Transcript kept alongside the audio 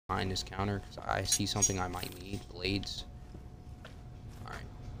behind this counter because I see something I might need. Blades. All right.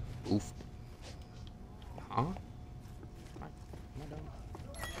 Oof. Huh? Am I done?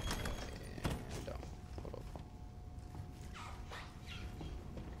 Yeah, I'm done. Hold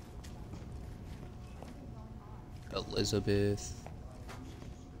up. Elizabeth.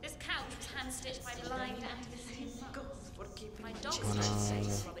 This couch was hand-stitched by blind and my dog's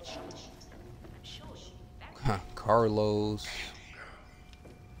Carlos.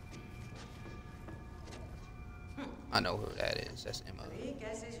 I know who that is. That's Emma.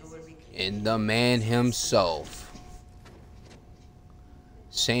 And the man himself.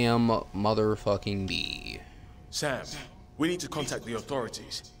 Sam motherfucking B. Sam, we need to contact the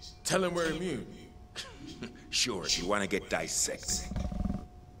authorities. Tell them we're immune. Sure, if you want to get dissected.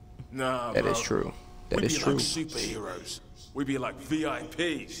 Nah, That bro. is true. That is true. We'd be like superheroes. We'd be like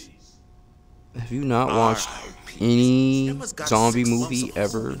VIPs. Have you not watched any zombie movie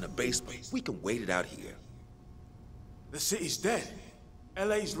ever? In the basement. We can wait it out here. The city's dead.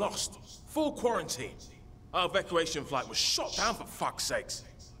 LA's lost. Full quarantine. Our evacuation flight was shot down for fuck's sakes.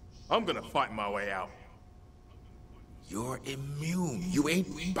 I'm gonna fight my way out. You're immune. You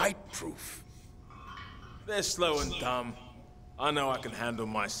ain't bite-proof. They're slow and dumb. I know I can handle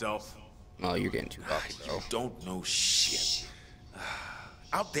myself. Oh, you're getting too cocky, bro. You don't know shit.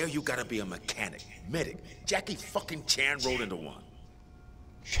 Out there, you gotta be a mechanic, medic. Jackie fucking Chan rolled into one.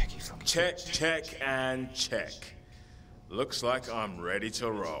 Jackie fucking Check, check, and check. Looks like I'm ready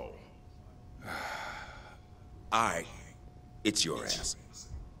to roll. Alright, it's your ass.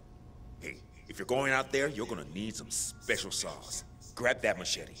 Hey, if you're going out there, you're gonna need some special sauce. Grab that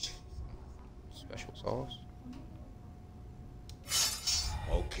machete. Special sauce?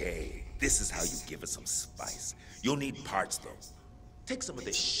 Okay, this is how you give it some spice. You'll need parts, though. Take some of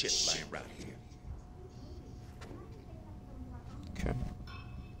this shit lying around here. Okay.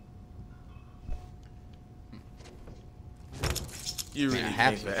 You Man, really I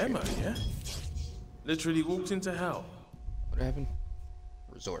have came for to Emma, yeah? Literally walked into hell. What happened?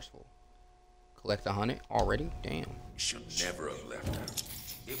 Resourceful. Collect 100 already? Damn. You should never have left her.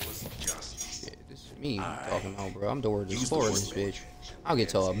 It was just... Shit, this is me talking about, bro. I'm door to Use explorer the this word. bitch. I'll get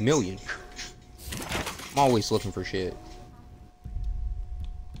to 1,000,000. I'm always looking for shit.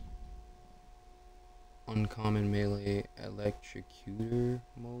 Uncommon melee electrocutor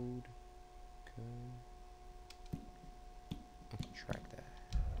mode. Okay. I can track that.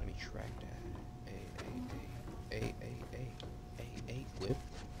 Let me track that. A whip.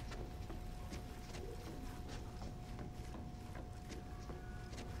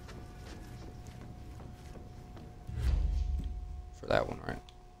 For that one, right?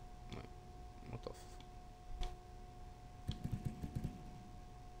 Wait, what the f...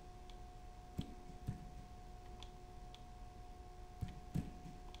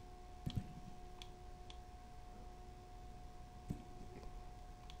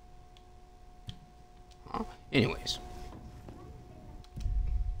 Huh? Anyways.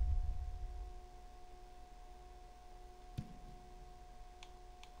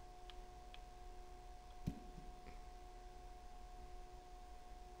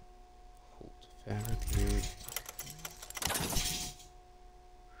 Fabricate.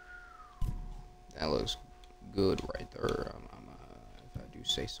 That looks good right there. If I do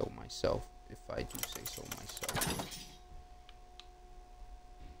say so myself. If I do say so myself.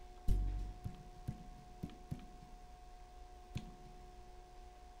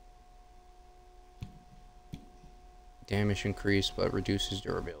 Damage increased, but reduces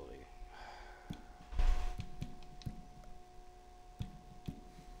durability.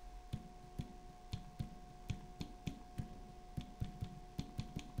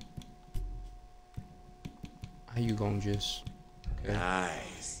 How you gonna just... Okay.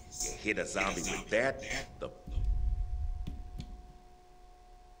 Nice. You hit a zombie with that, the...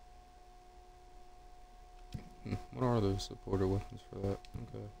 What are the supporter weapons for that?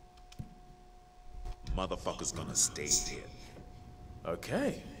 Okay. motherfucker's gonna stay dead.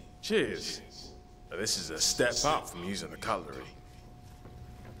 Okay. Cheers. Now, this is a step up from using the cutlery.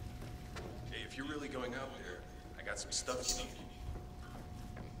 Hey, if you're really going out there, I got some stuff you need.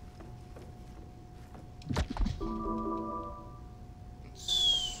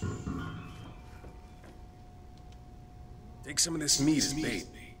 Take some of this meat as bait.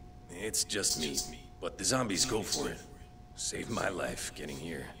 It's just meat, but the zombies go for it. Saved my life getting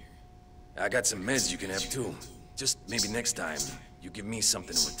here. I got some meds you can have too. Just maybe next time, you give me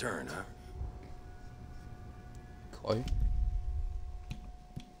something in return, huh? Okay.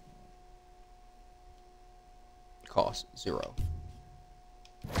 Cost 0.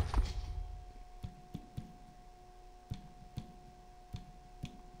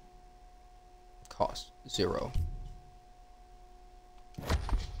 0.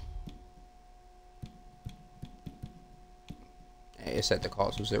 Hey, it set the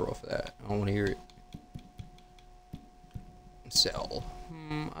cost of 0 for that. I don't want to hear it. Sell.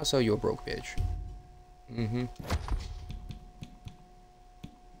 I'll sell you a broke bitch.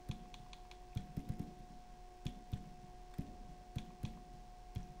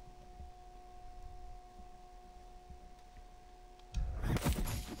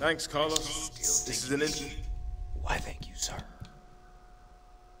 Thanks, Carlos. This is an Why, thank you, sir.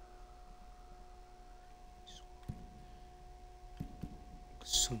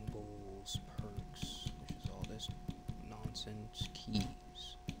 Consumables, perks, which is all this nonsense. Keys.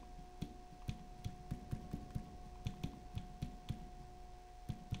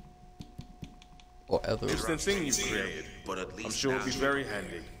 Whatever. Interesting thing you created, but at least I'm sure it'll be very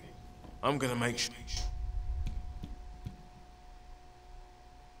handy. I'm gonna make sure.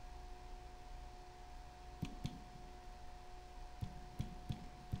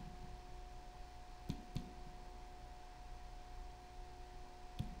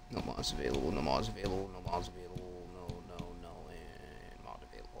 No mods available, no mods available, no mods available, no, and mod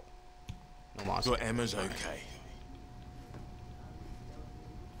available. No mods Your available. Emma's okay.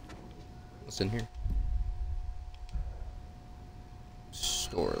 What's in here?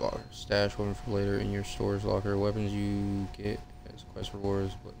 Store locker. Stash weapon for later in your storage locker. Weapons you get as quest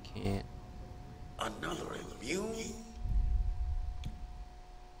rewards, but can't. Another immune?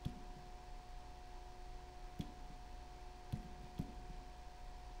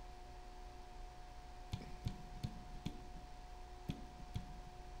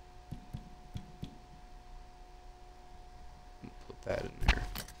 Put that in there.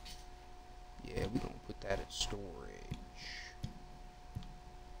 Yeah, we gonna put that in storage.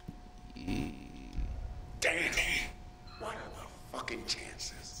 Yeah. Damn! What are the fucking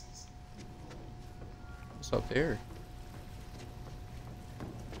chances? What's up there?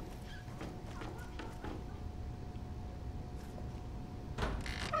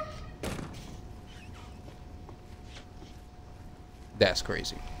 That's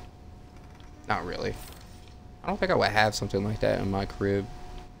crazy. Not really. I don't think I would have something like that in my crib.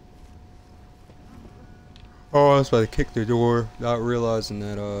 Oh, I was about to kick the door, not realizing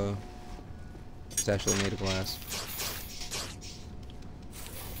that it's actually made of glass.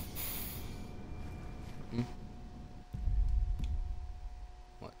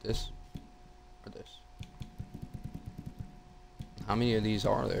 What, this? Or this? How many of these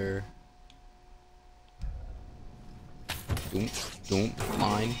are there? Doom,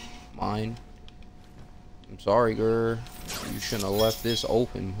 mine. I'm sorry, girl. You shouldn't have left this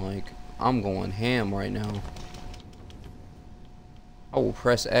open. Like, I'm going ham right now. I will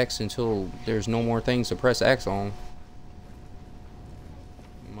press X until there's no more things to press X on.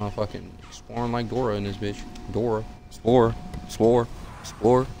 Motherfucking exploring like Dora in this bitch. Dora. Explore.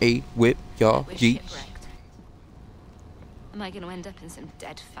 A whip, y'all. We're G. shipwrecked. Am I going to end up in some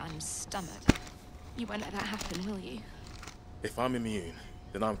dead fan's stomach? You won't let that happen, will you? If I'm immune,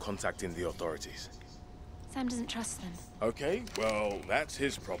 then I'm contacting the authorities. Sam doesn't trust them. Okay, well, that's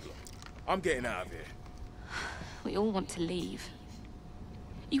his problem. I'm getting out of here. We all want to leave.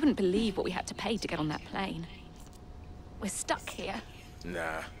 You wouldn't believe what we had to pay to get on that plane. We're stuck here.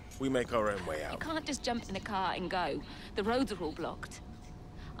 Nah, we make our own way You out. can't just jump in a car and go. The roads are all blocked.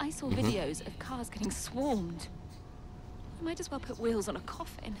 I saw videos of cars getting swarmed. You might as well put wheels on a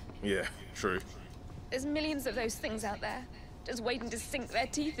coffin. Yeah, true. There's millions of those things out there, just waiting to sink their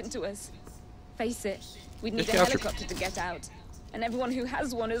teeth into us. Face it, we'd need a helicopter to get out. And everyone who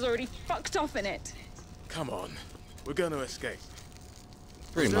has one is already fucked off in it. Come on, we're gonna escape.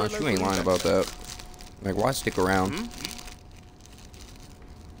 Pretty much, you ain't lying about that. Like, why stick around?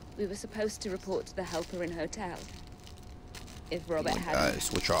 We were supposed to report to the helper in hotel. If Robert had Guys,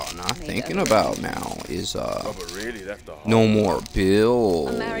 what y'all not made thinking over about now is, But really, that's the no more our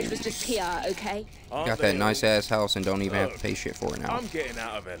bills. marriage was just PR, okay? Got that nice ass house and don't even have to pay shit for it now. I'm getting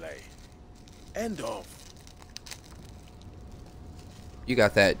out of LA. End of. You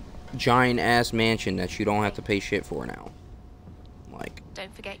got that giant ass mansion that you don't have to pay shit for now. Like,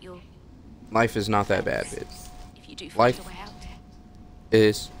 Don't forget your life is not that bad, bitch. if you do find Life a way out.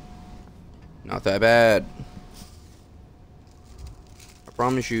 is not that bad. I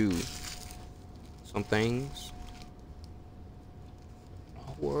promise you. Some things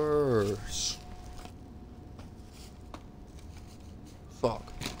are worse.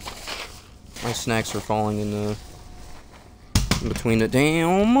 Fuck. My snacks are falling in between the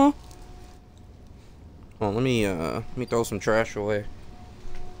damn. Well, let me throw some trash away,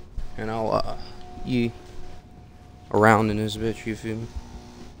 and I'll around in this bitch. You feel me?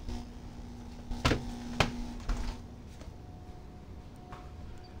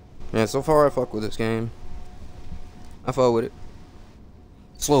 Yeah, so far I fuck with this game. I fuck with it.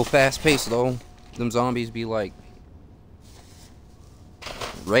 It's a little fast paced though. Them zombies be like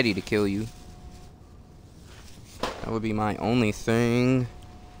ready to kill you. That would be my only thing.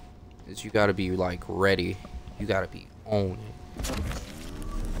 Is you gotta be like ready. You gotta be on it.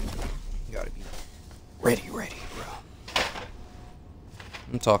 You gotta be ready, bro.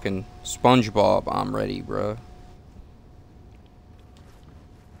 I'm talking SpongeBob, I'm ready, bro.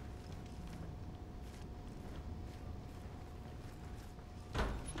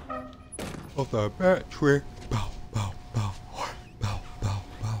 Off the battery. Bow, bow, bow, bow, bow,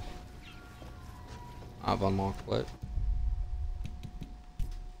 bow. I've unlocked what?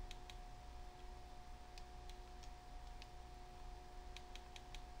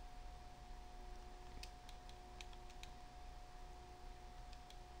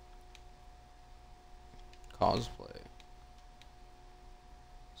 Cosplay.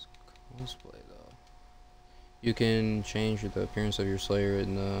 It's cosplay though. You can change the appearance of your Slayer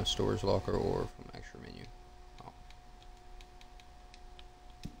in the storage locker or from extra menu. Oh.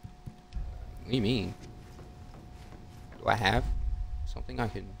 What do you mean? Do I have something I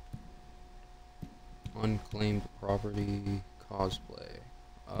can unclaimed property cosplay?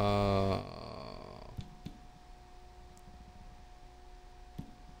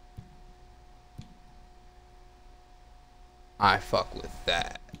 I fuck with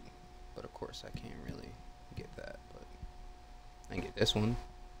that, but of course I can't really get that, but I can get this one.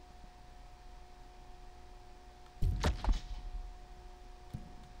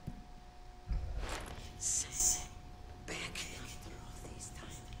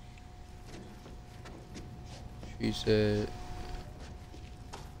 She said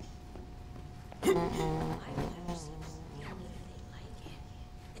did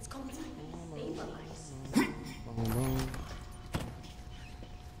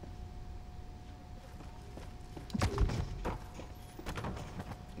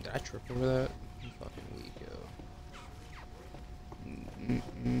I trip over that? I'm fucking weak, yo.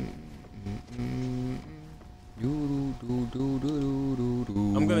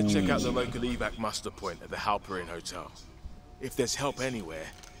 I'm gonna check out the local evac muster point at the Halperin Hotel. If there's help anywhere,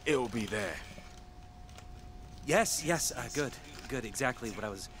 it'll be there. Yes, good. Good, exactly what I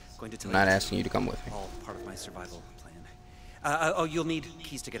was going to tell I'm you. not asking you to come with me. All part of my survival plan. Oh, you'll need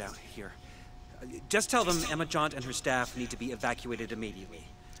keys to get out. Here. Just tell them Emma Jaunt and her staff need to be evacuated immediately.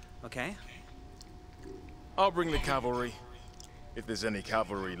 Okay? I'll bring the cavalry, if there's any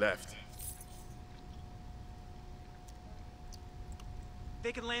cavalry left.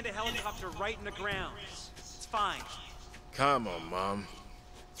 They can land a helicopter right in the grounds. It's fine. Come on, Mom.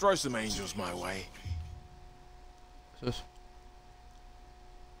 Throw some angels my way.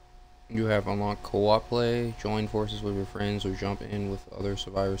 You have unlocked co-op play, join forces with your friends, or jump in with other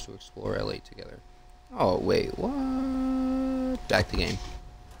survivors to explore LA together. Oh, wait, what? Back to game.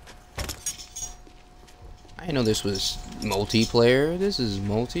 I didn't know this was multiplayer. This is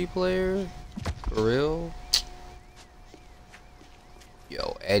multiplayer? For real?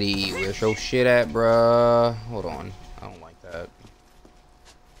 Yo, Eddie, where's your shit at, bruh? Hold on. I don't like that.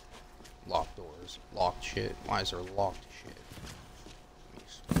 Locked doors. Locked shit. Why is there locked shit?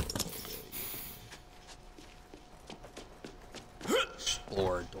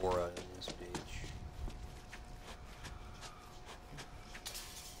 Explore Dora in this bitch.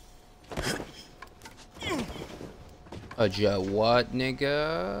 What,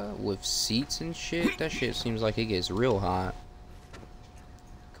 nigga? With seats and shit? That shit seems like it gets real hot.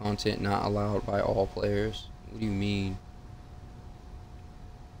 Content not allowed by all players. What do you mean?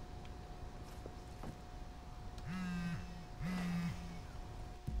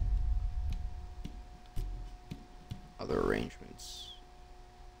 Other arrangements.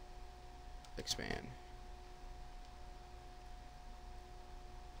 Expand.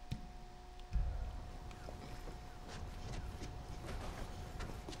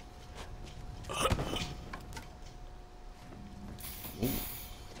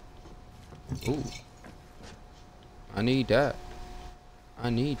 Ooh. I need that. I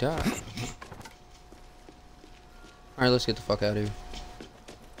need that. Alright, let's get the fuck out of here.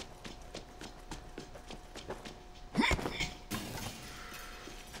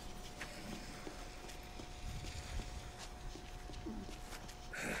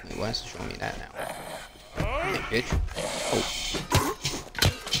 Wait, why is it showing me that now? Hey, bitch. Oh.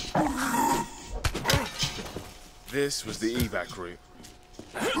 This was the evac route.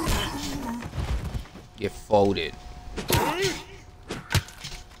 Get folded.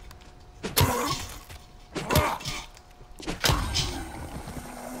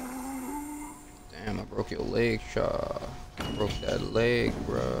 Damn, I broke your leg, Shaw. I Broke that leg,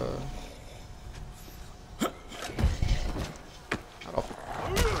 bruh.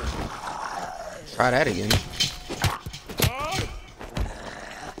 Try that again.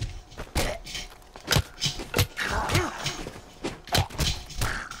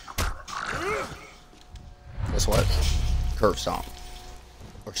 Guess what? Curve stomp.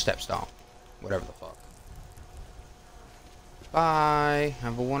 Or step stomp. Whatever the fuck. Bye.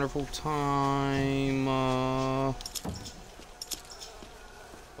 Have a wonderful time.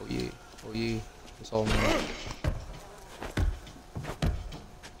 Oh yeah. Oh yeah. That's all I need.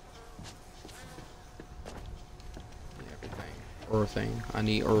 Everything. Earthing. I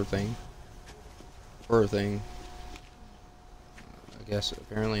need earthing. Earthing. I guess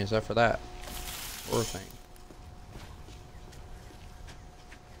apparently except for that. Earthing.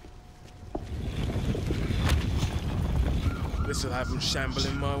 This'll have him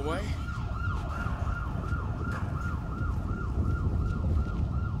shambling my way.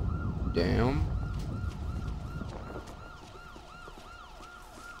 Damn.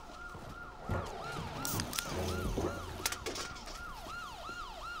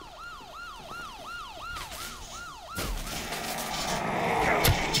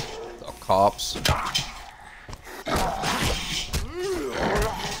 The cops. I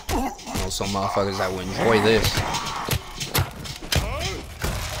know some motherfuckers that would enjoy this.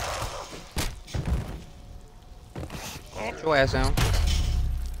 Get your ass down.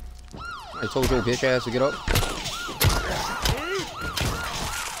 I told your bitch ass to get up.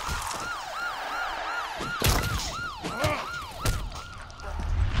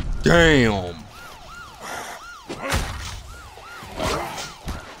 Damn.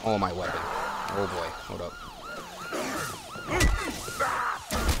 Oh, my weapon. Oh boy, hold up.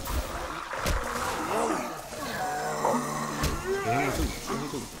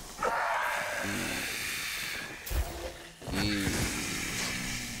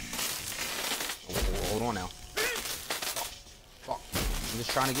 Hold on now. Fuck. I'm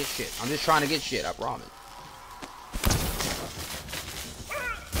just trying to get shit. I'm just trying to get shit, I promise.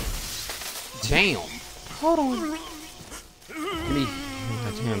 Damn. Hold on. Give me.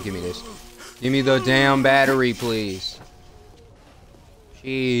 God damn, give me this. Give me the damn battery, please.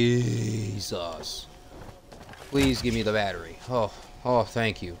 Jesus. Please give me the battery. Oh,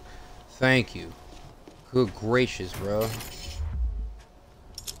 thank you. Thank you. Good gracious, bro.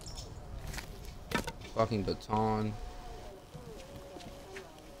 Fucking baton.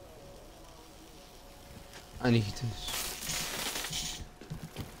 I need this.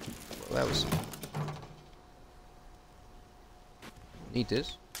 Well, that was. Need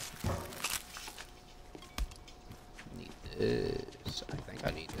this. Need this. I think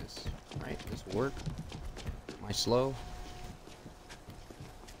I need this. Right? This will work. Am I slow?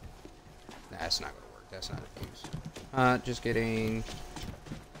 That's not gonna work. That's not a fuse. Just kidding.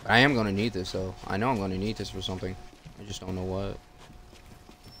 But I am gonna need this though. I know I'm gonna need this for something. I just don't know what.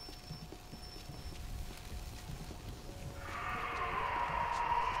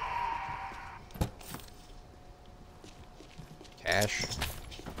 Cash and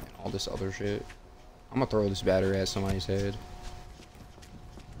all this other shit. I'm gonna throw this battery at somebody's head.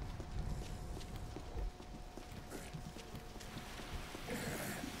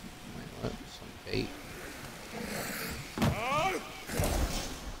 Wait, what? Some bait.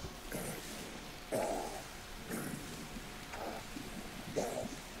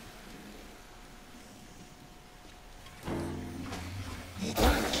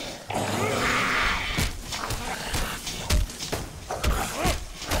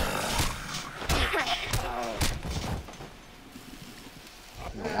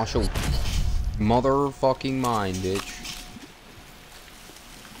 Wash your motherfucking mind, bitch.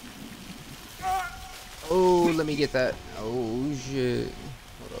 Oh, let me get that. Oh, shit.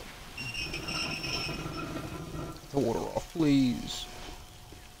 Hold up. Get the water off, please.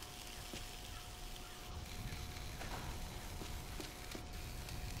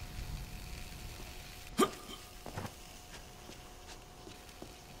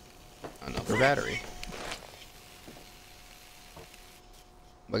 Another battery.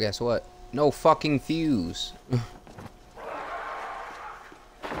 But guess what? No fucking fuse.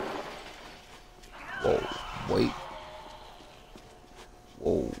 Whoa, wait.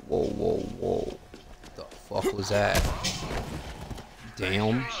 Whoa. The fuck was that?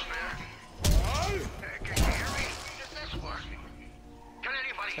 Damn. Is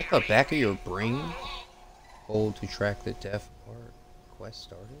that the back of your brain? Hold to track the death part. Quest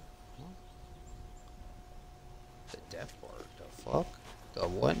started? Huh? The death part? The fuck? The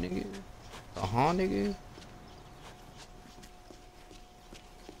what, nigga? The huh, nigga?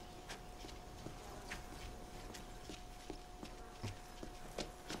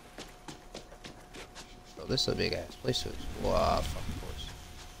 this is a big ass place to explore. Fuck, of course.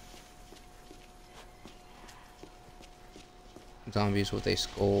 Zombies with a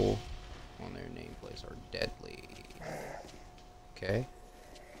skull on their nameplates are deadly. Okay.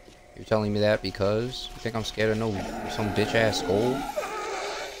 You're telling me that because you think I'm scared of some bitch ass skull?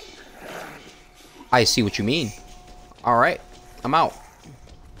 I see what you mean. All right, I'm out.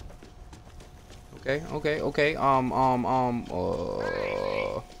 Okay. Hey, if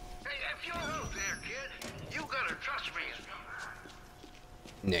you're out there, kid, you gotta trust me.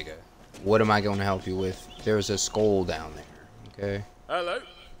 Nigga, what am I gonna help you with? There's a skull down there. Okay. Hello?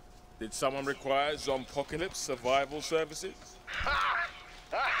 Did someone require Zompocalypse survival services?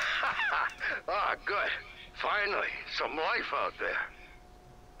 Ah, good. Finally, some life out there.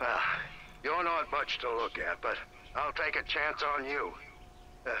 You're not much to look at, but I'll take a chance on you.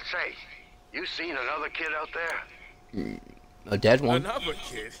 Say, you seen another kid out there? A dead one. Another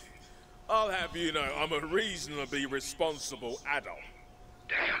kid? I'll have you know I'm a reasonably responsible adult.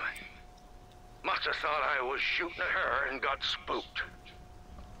 Damn it. Must have thought I was shooting at her and got spooked.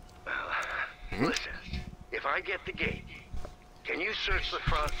 Well, listen, if I get the gate, can you search the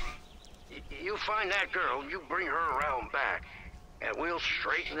front? You find that girl, you bring her around back, and we'll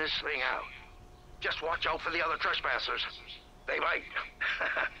straighten this thing out. Just watch out for the other trespassers. They might.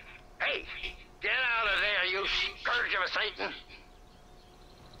 Hey, get out of there, you scourge of Satan!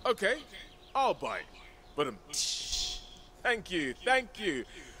 Okay, I'll bite. But thank you.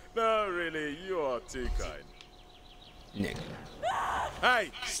 No, really, you are too kind. Nigga.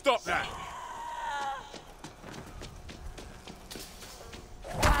 Hey, stop that!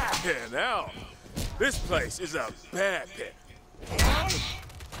 Yeah, now, this place is a bear pit.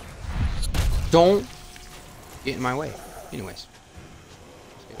 Don't get in my way. Anyways.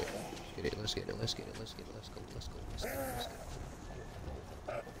 Let's get it. Let's go.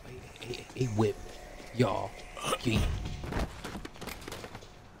 A whip. Y'all.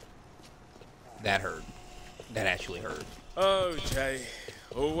 That hurt. That actually hurt. Oh, Jay.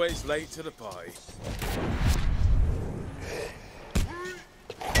 Always late to the party.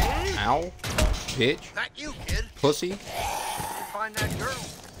 Ow. Bitch. That you, kid? Pussy. You find that girl?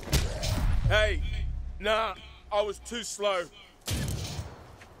 Hey, nah, I was too slow.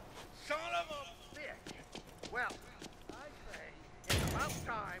 Son of a bitch! Well, I say it's about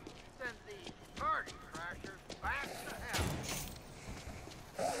time to send these party crashers back to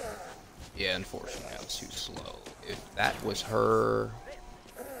hell. Yeah, unfortunately, I was too slow. If that was her...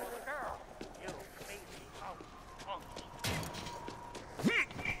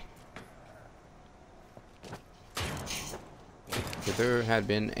 If there had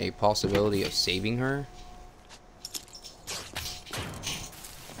been a possibility of saving her...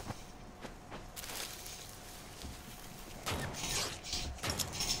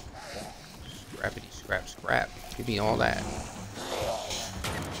 Scrappity scrap scrap. Give me all that.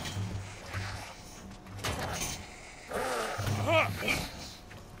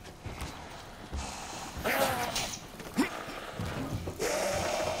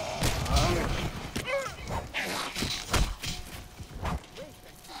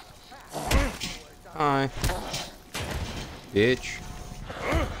 Hi. Bitch.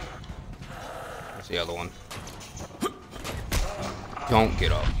 Where's the other one? Don't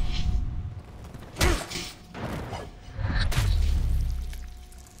get up.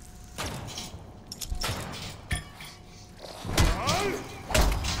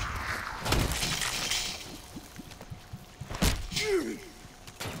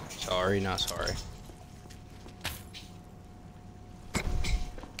 Sorry, not sorry.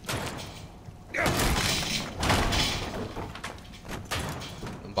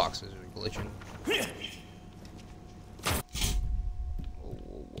 The boxes are glitching.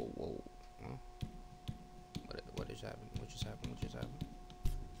 Whoa. Huh? What just happened? What just happened?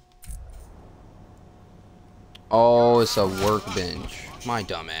 Oh, it's a workbench. My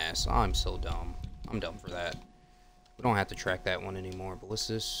dumb ass. I'm so dumb. I'm dumb for that. We don't have to track that one anymore, but what's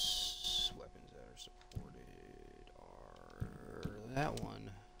this? Weapons that are supported are that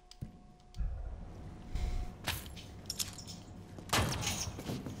one.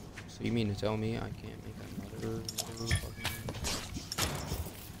 So you mean to tell me I can't make another fucking...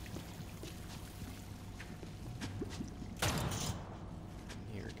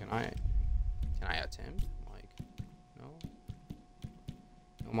 Here, can I attempt? Like, no?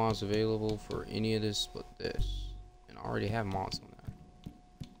 No mods available for any of this but this. And I already have mods on that.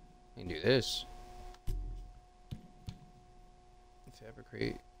 I can do this. If you ever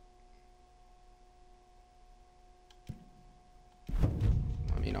create...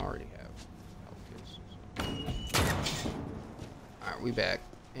 I mean, I already have health kits. So. Alright, we back.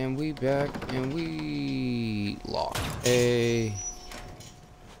 And we back, and we lock. A.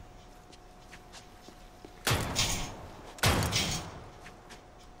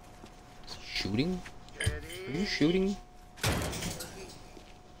 Shooting? Are you shooting?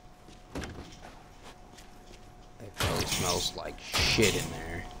 It probably smells like shit in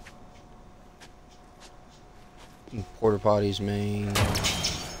there. Porta potties, man.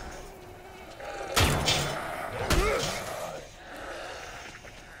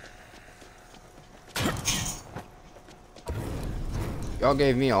 Y'all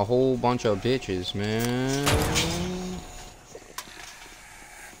gave me a whole bunch of bitches, man.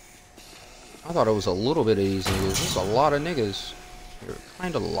 I thought it was a little bit of these niggas. There's a lot of niggas. You're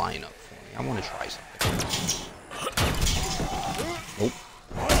kind of line up for me. I want to try something. Nope.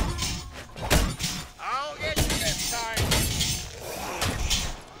 I'll get you this time.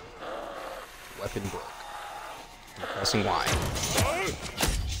 Weapon broke. I'm pressing Y.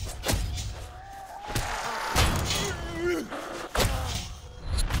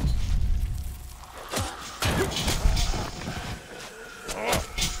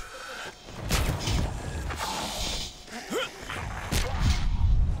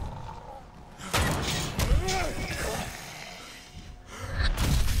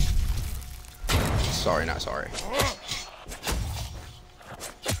 Sorry, not sorry.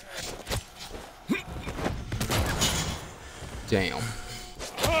 Damn.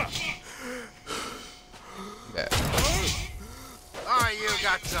 Yeah. Oh, you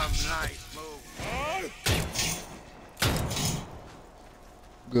got some nice moves.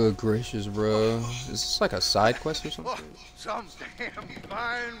 Good gracious, bro. Is this like a side quest or something? Oh, some damn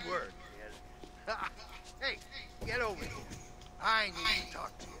fine work, kid. Hey, get over here. I need to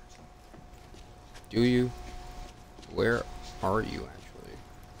talk to you. Do you? Where are you actually?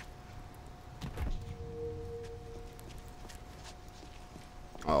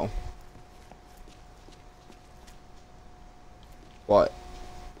 Oh. What?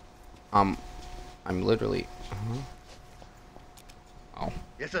 I'm literally. Oh.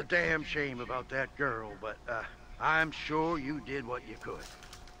 It's a damn shame about that girl, but I'm sure you did what you could.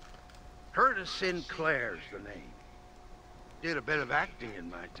 Curtis Sinclair's the name. Did a bit of acting in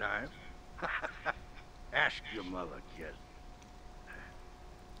my time. Ask your mother, kid.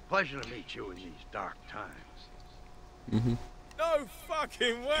 Pleasure to meet you in these dark times. Mm-hmm. No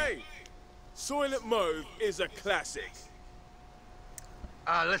fucking way! Soylent Mauve is a classic.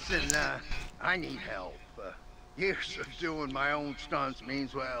 Listen, I need help. Years of doing my own stunts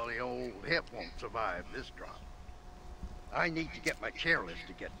means, well, the old hip won't survive this drop. I need to get my chairlift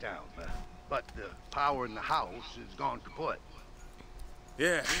to get down, but the power in the house is gone kaput.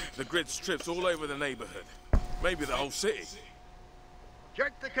 Yeah, the grid strips all over the neighborhood. Maybe the whole city.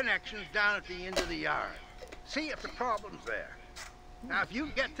 Check the connections down at the end of the yard. See if the problem's there. Now, if you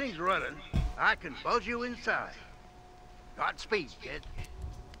can get things running, I can buzz you inside. Godspeed, kid.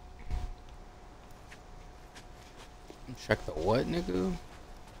 Check the what, nigga?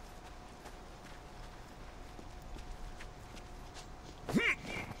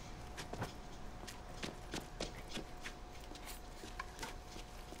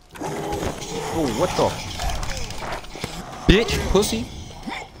 Oh, what the? Bitch, pussy.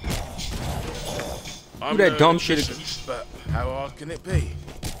 I'm Do that no dumb shit electrician, but how hard can it be?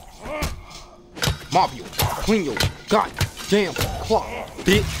 Mop you. Clean your goddamn clock,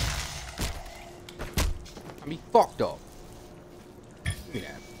 bitch. I mean, fucked up. Give me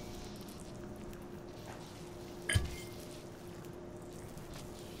that.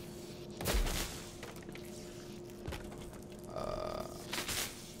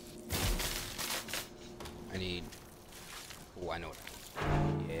 I need. Oh, I know what I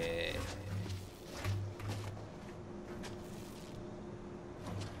need. Yeah.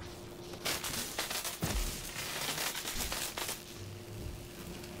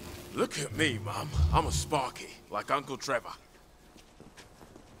 Look at me, Mum. I'm a Sparky, like Uncle Trevor.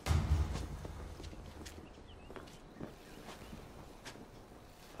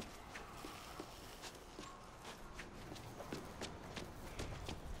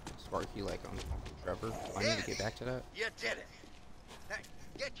 Sparky like Uncle Trevor. Do I need to get back to that? You did it. Hey,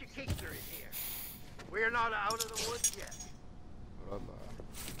 get your keeper in here. We're not out of the woods yet.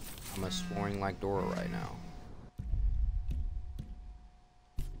 I'm exploring like Dora right now.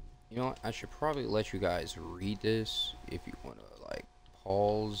 You know what? I should probably let you guys read this if you want to, like,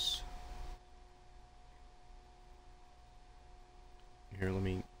 pause. Here, let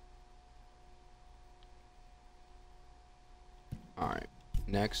me. Alright.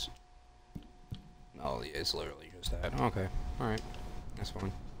 Next. Oh, yeah, it's literally just that. Okay. Alright. That's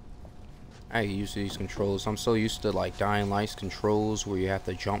fine. I get used to these controls. I'm so used to like Dying Light's controls where you have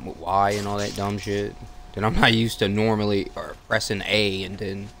to jump with Y and all that dumb shit. Then I'm not used to normally or pressing A and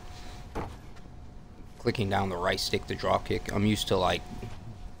then clicking down the right stick to drop kick. I'm used to like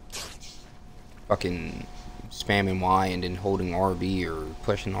fucking spamming Y and then holding RB or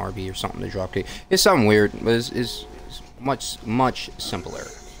pushing RB or something to drop kick. It's something weird, but it's much simpler.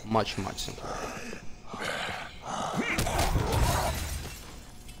 Much simpler.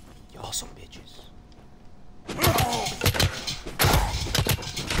 Y'all some bitches.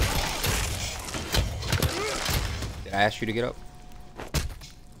 Did I ask you to get up?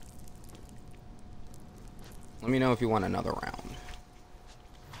 Let me know if you want another round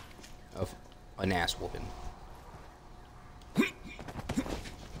of an ass whooping.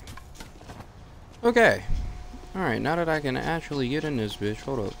 Okay. Alright, now that I can actually get in this bitch,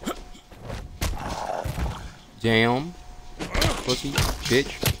 hold up. Damn. Pussy,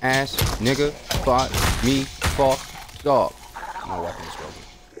 bitch, ass, nigga, fuck, me, fuck, dog. My weapon is broken.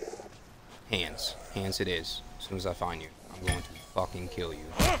 Hands. Hands it is. As soon as I find you, I'm going to fucking kill you.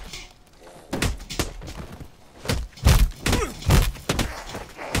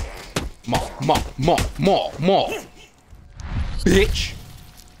 Maul. Bitch.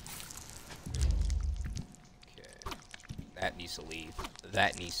 Okay. That needs to leave.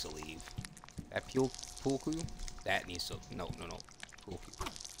 That needs to leave. That pool crew? That needs to... No. Pool crew.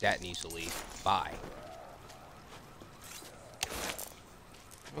 That needs to leave. Bye.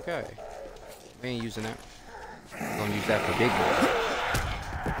 Okay. We ain't using that. We're gonna use that for big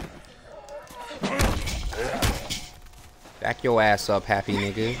boy. Back your ass up, happy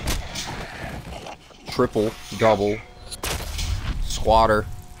nigga. Triple, double, squatter.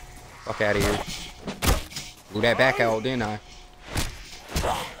 Fuck out of here. Blew that back out, didn't I?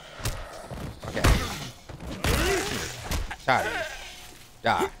 Fuck out of here. Tired of you.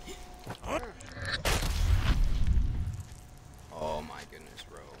 Die. Oh my goodness,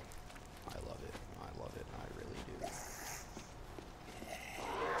 bro. I love it. I love it. I really do.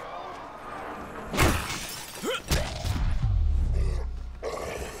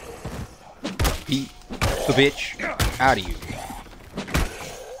 Beat the bitch out of you.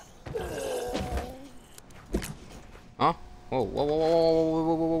 Huh?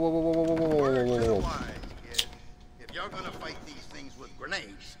 Whoa. If you're gonna fight these things with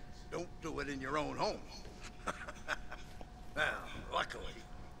grenades, don't do it in your own home. Now, luckily,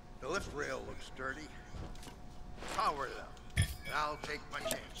 the lift rail looks sturdy. Power it up, and I'll take my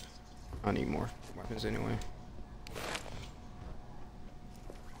chances. I need more weapons anyway.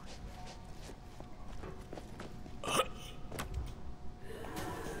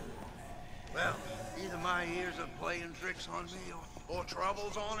 Well, either my ears are playing tricks on me, or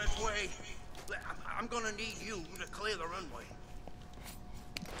trouble's on its way. I'm gonna need you to clear the runway.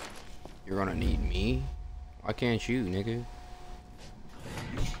 You're gonna need me? Why can't you, nigga?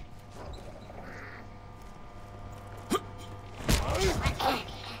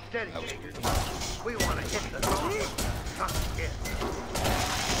 Steady, Jagger. We want to hit the top. Not again.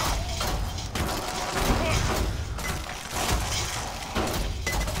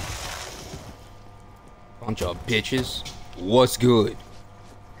 Bunch of bitches. What's good?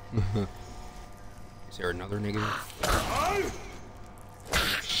 Is there another nigga?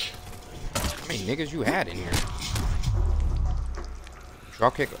 How many niggas you had in here?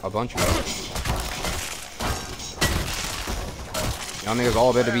 Drop kick a bunch of them. Y'all niggas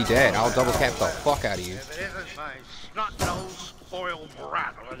all better be dead. I'll double cap the fuck out of you. If it isn't my snot-nosed, spoiled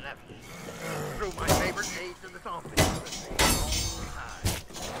brat of a nephew. Threw my favorite aid to the zombies.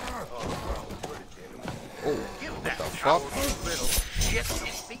 Oh, Give what that the fuck? coward little shit the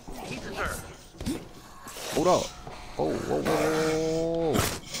beat he deserves. Hold up. Oh, whoa.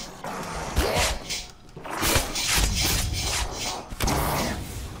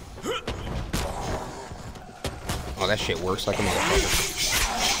 Oh, that shit works like a motherfucker.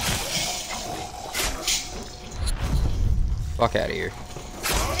 Fuck out of here.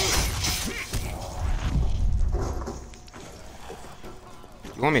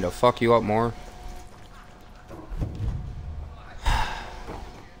 You want me to fuck you up more?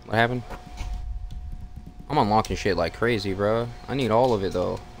 What happened? I'm unlocking shit like crazy, bro. I need all of it,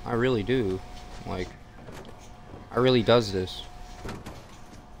 though. I really do. Like, I really does this.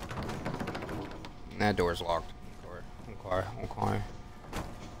 That door's locked. Okay.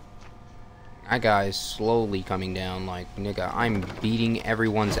 That guy's slowly coming down. Like, nigga, I'm beating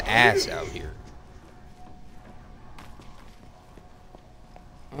everyone's ass out here.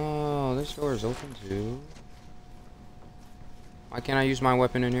 Oh, this door is open too. Why can't I use my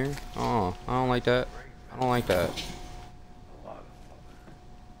weapon in here? Oh, I don't like that. I don't like that.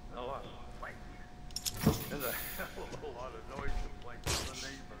 Wait. A lot of noise complaints from the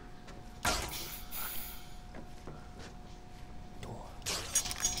neighbors. Door,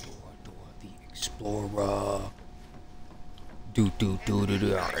 the explorer. Do. All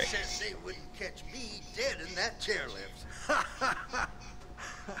I right. said they wouldn't catch me dead in that chairlift.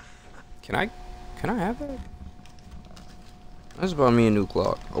 Can I have that? I just bought me a new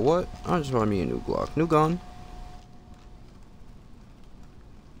Glock. A what? I just bought me a new Glock. New gun.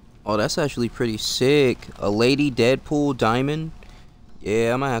 Oh, that's actually pretty sick. A Lady Deadpool diamond.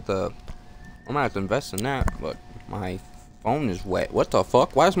 Yeah, I'm gonna have to invest in that. But my phone is wet. What the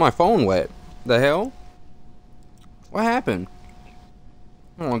fuck? Why is my phone wet? The hell? What happened?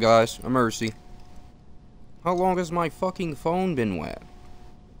 Hold on, guys. A mercy. How long has my fucking phone been wet?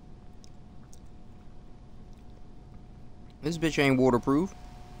 This bitch ain't waterproof.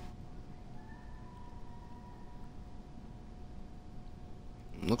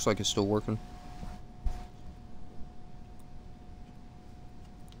 Looks like it's still working.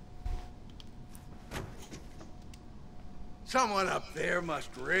 Someone up there must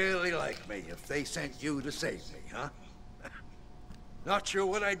really like me if they sent you to save me, huh? Not sure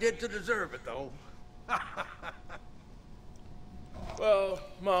what I did to deserve it, though. Well,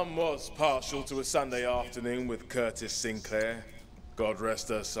 Mum was partial to a Sunday afternoon with Curtis Sinclair. God rest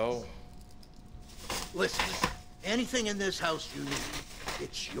her soul. Listen, anything in this house you need,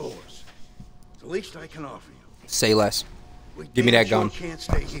 it's yours. It's the least I can offer you. Say less. We Give me damn that gun. Sure can't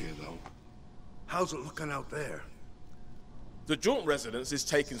stay here, though. How's it looking out there? The joint residence is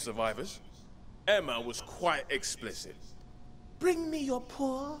taking survivors. Emma was quite explicit. Bring me your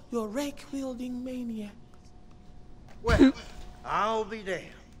poor, your rake-wielding maniac. Well, I'll be damned.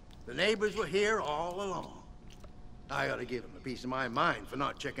 The neighbors were here all along. I ought to give them a piece of my mind for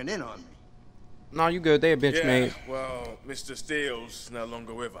not checking in on me. Nah, you good. They a bitch, Yeah, mate. well, Mr. Steele's no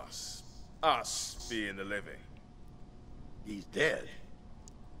longer with us. Us being the living. He's dead.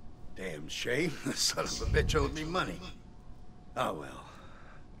 Damn shame. The son of a bitch owed me money. Oh well.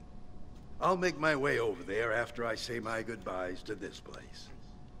 I'll make my way over there after I say my goodbyes to this place.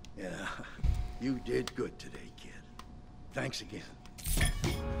 Yeah, you did good today, kid. Thanks again.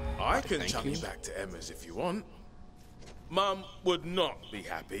 I can Thank chuck you. you back to Emma's if you want. Mum would not be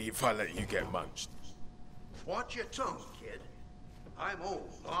happy if I let you get munched. Watch your tongue, kid. I'm old,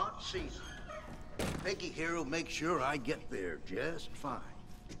 not senile. Peggy here will make sure I get there just fine.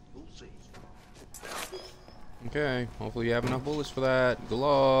 We'll see. Okay. Hopefully you have enough bullets for that. Good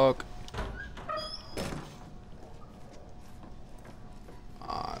luck.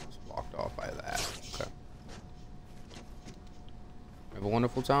 Ah, it was blocked off by that. Okay. Have a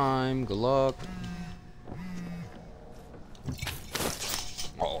wonderful time. Good luck.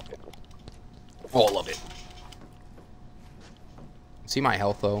 All of it. All of it. See my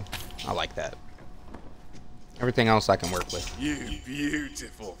health, though? I like that. Everything else I can work with. You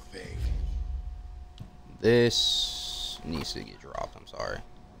beautiful thing. This needs to get dropped. I'm sorry.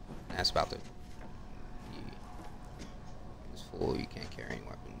 That's about to... It's full. You can't carry any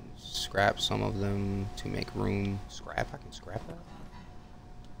weapons. Scrap some of them to make room. Scrap? I can scrap that?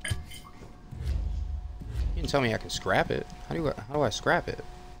 You didn't tell me I can scrap it. How do I scrap it?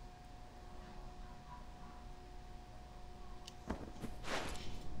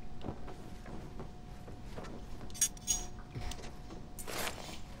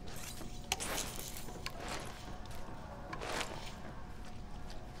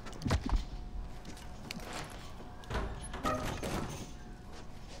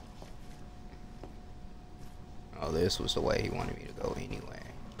 Oh, this was the way he wanted me to go anyway.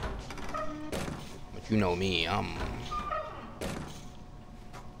 But you know me, I'm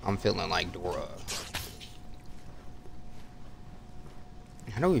feeling like Dora.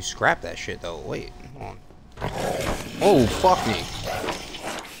 How do we scrap that shit though? Wait, hold on. Oh, fuck me.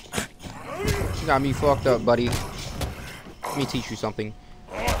 You got me fucked up, buddy. Let me teach you something.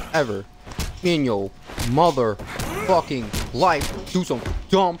 Ever in your motherfucking life do some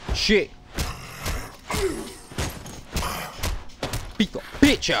dumb shit. Beat the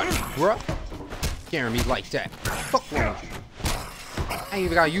bitch out of me, bruh. Scaring me like that. Fuck wrong with you? I ain't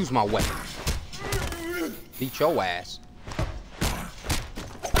even gotta use my weapon. Beat your ass.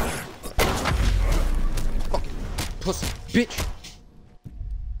 Fucking pussy bitch.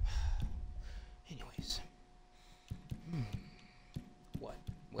 Anyways. What?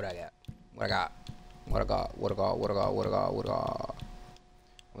 What I got? What I got? What I got? What I got? What I got? What I got? What I got?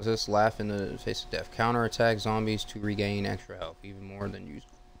 Was this laugh in the face of death? Counterattack zombies to regain extra health, even more than usual.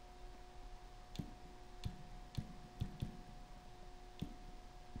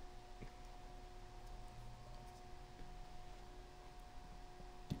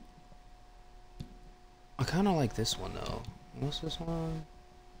 I kind of like this one though. What's this one?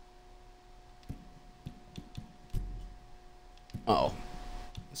 Oh,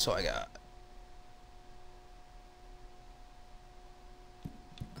 so I got.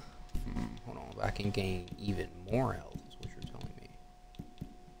 Hold on, I can gain even more health. Is what you're telling me.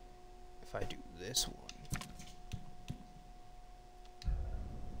 If I do this one.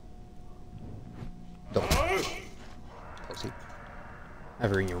 Don't. Pussy.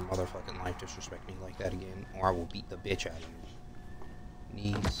 Never in your motherfucking life disrespect me like that again, or I will beat the bitch out of you.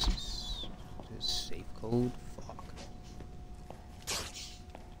 Needs safe code? Fuck.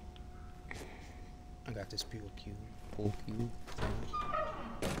 I got this pull cube. Pull cube.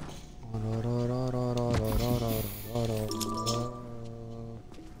 I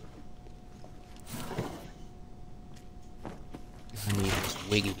need this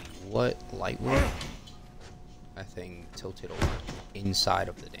wiggity. What? Lightweight? That thing tilted over inside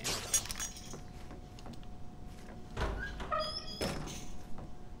of the damn gun.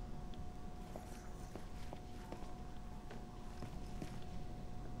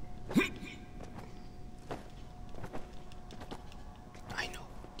 I know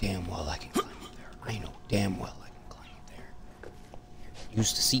damn well I can climb up there. I know damn well I can climb up there.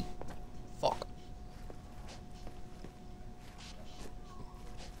 Use the seat. Fuck.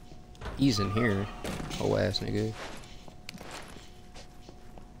 He's in here. Oh ass nigga.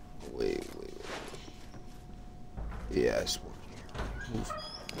 Wait. Yes. Move.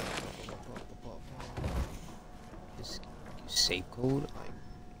 This safe code? Like,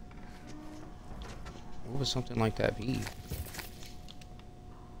 what would something like that be?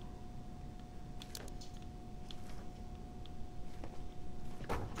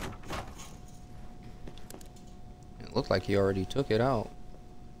 It looked like he already took it out.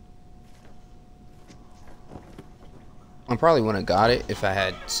 I probably wouldn't have got it if I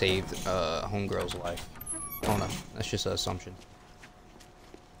had saved homegirl's life. Oh no, that's just an assumption.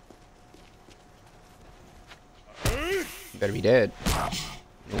 You better be dead. I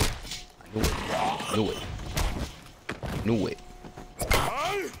knew it.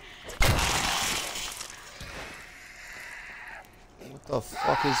 What the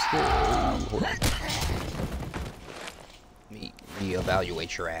fuck is this? Let me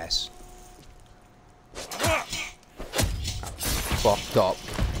reevaluate your ass. Fucked up.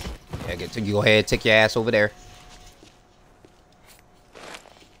 Yeah, go ahead, take your ass over there.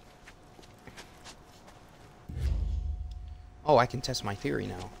 Oh, I can test my theory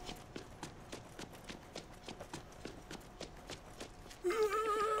now.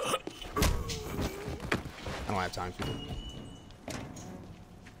 I don't have time for it.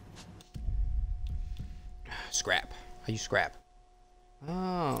 Scrap. How you scrap?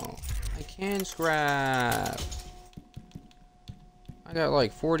 Oh, I can scrap. I got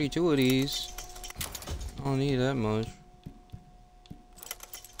like 42 of these. I don't need that much.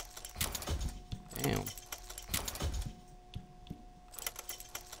 Damn.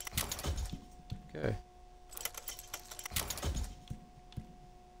 Okay.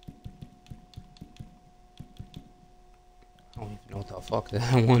 I don't even know what the fuck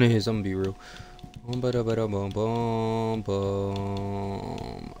that one is. I'm gonna be real.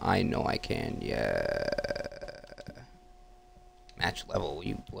 I know I can, yeah. Match level,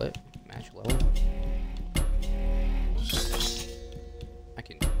 you what? Match level? I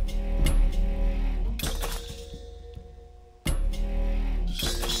can.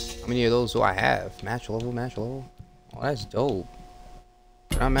 How many of those do I have? Match level, match level? Oh, that's dope.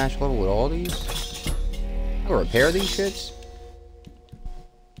 Can I match level with all these? I can repair these shits?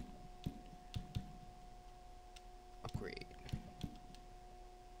 Upgrade.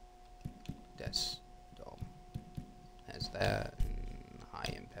 That's dope. Has that.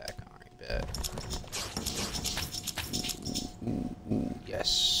 High impact, alright, bet. Ooh, yes,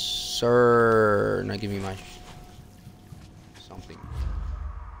 sir. Now give me my something.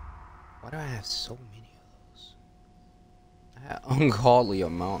 Why do I have so many of those? I have an ungodly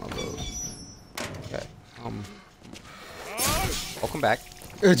amount of those. Okay, welcome back.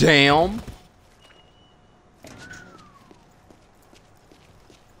 Damn.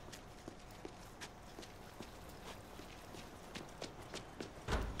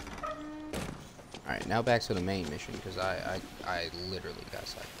 Alright, now back to the main mission, because I literally got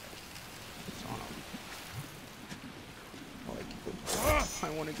sidetracked. I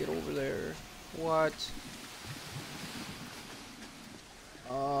want to get over there. What?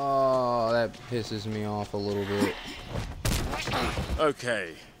 Oh, that pisses me off a little bit.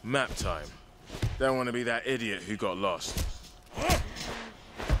 Okay, map time. Don't want to be that idiot who got lost.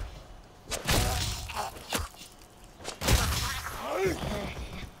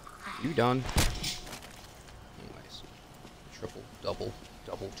 You done? Triple, double,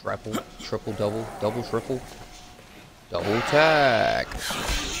 triple, double, triple. Double tag.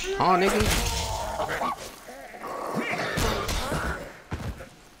 Huh, nigga?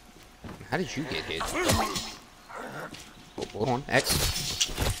 How did you get hit? Oh, hold on. X.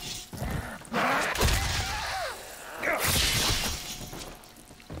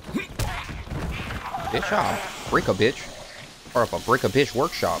 Bitch, I'll break a bitch. Or if I break a bitch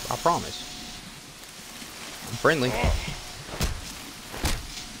workshop, I promise. I'm friendly.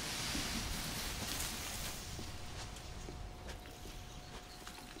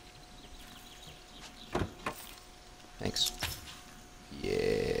 Thanks.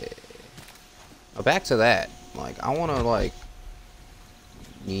 Yeah. Now back to that. Like, I wanna, like,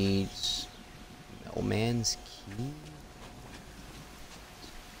 needs Mailman's key.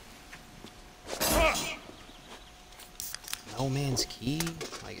 Mailman's key?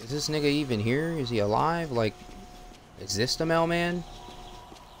 Like, is this nigga even here? Is he alive? Like, is this the mailman?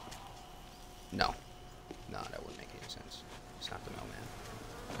 No. No, that wouldn't make any sense. It's not the mailman.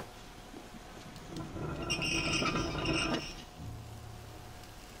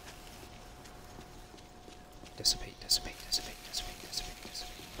 Dissipate, dissipate, dissipate, dissipate, dissipate,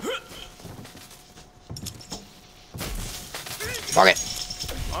 dissipate. Fuck it!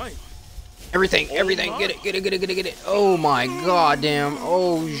 Fine. Everything, everything, get it, get it, get it, get it, get it. Oh my god damn.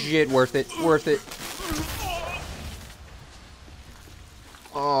 Oh shit, worth it, worth it.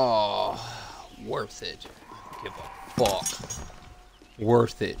 Oh, worth it. Give a fuck.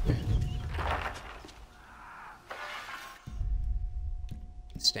 Worth it.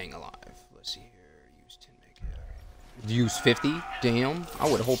 Staying alive. Let's see here. Use 10 med kits. Use 50? Damn. I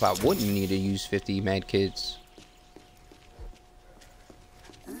would hope I wouldn't need to use 50 med kits.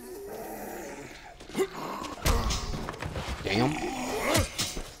 Damn.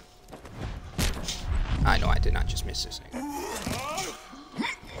 I know I did not just miss this thing. I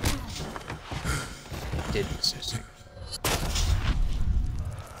did miss this thing.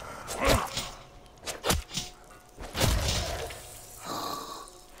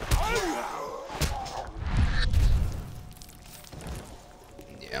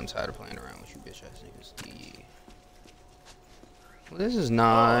 Yeah, I'm tired of playing around with you bitch ass niggas. Well, this is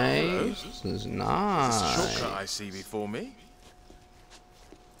nice. This is nice. This is a shortcut I see before me.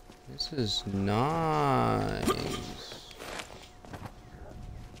 This is nice.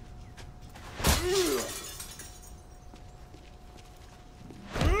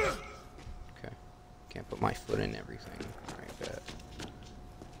 Okay. Can't put my foot in everything. Alright, bet.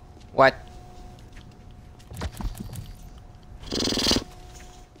 What?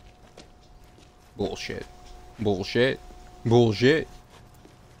 Bullshit. Bullshit. Bullshit.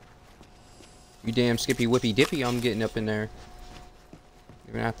 You damn skippy whippy dippy, I'm getting up in there.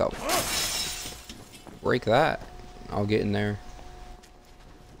 Even have to break that. I'll get in there.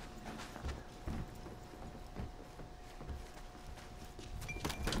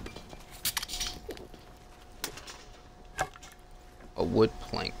 A wood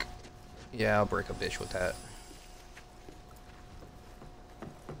plank. Yeah, I'll break a bitch with that.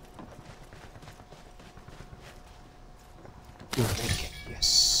 Ooh, okay.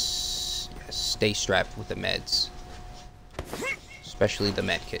 Yes. Yes. Stay strapped with the meds. Especially the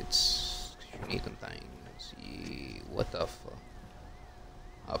med kits. You need them things. Let's see. What the fuck?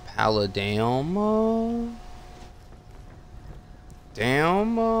 A palladium?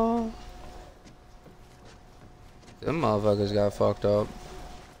 Damn. Them motherfuckers got fucked up.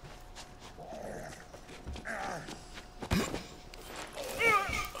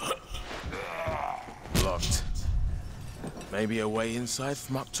 Locked. Maybe a way inside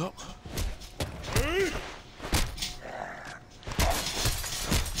from up top?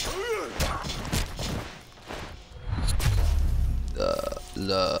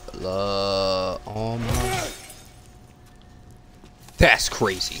 Oh my. That's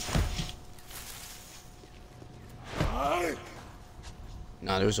crazy.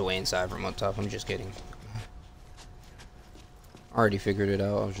 No, there's a way inside from up top. I'm just kidding. I already figured it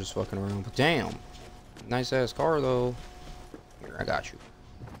out. I was just fucking around. But damn. Nice ass car though. Here, I got you.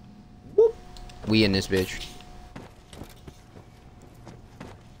 Whoop. We in this bitch.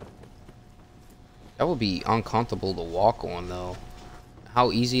 That would be uncomfortable to walk on though.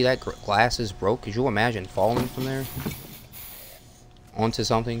 How easy that glass is broke. Could you imagine falling from there? Onto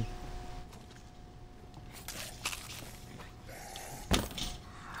something?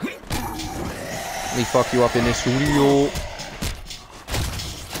 Let me fuck you up in this studio.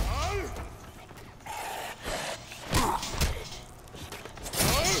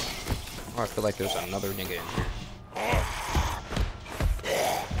 Oh, I feel like there's another nigga in here.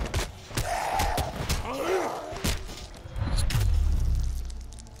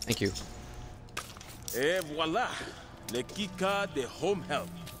 Thank you. Et voila, le keycard de home help.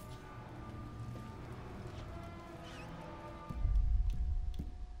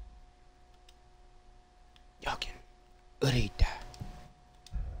 Yakin. Urita.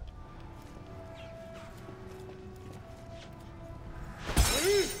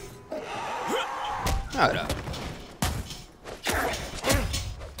 Shut up.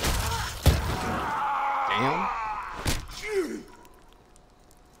 Damn.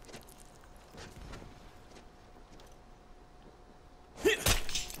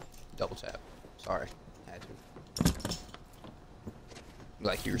 Double tap. Sorry. Had to.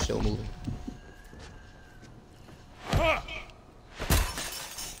 Like you're still moving.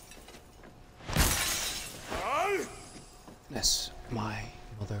 That's my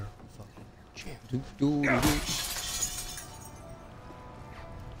motherfucking jam. Do.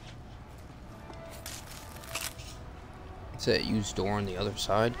 It said use door on the other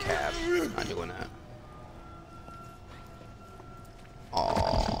side. Cap. Not doing that.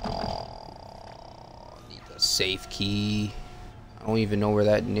 Need the safe key. I don't even know where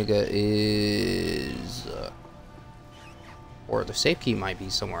that nigga is. Or the safe key might be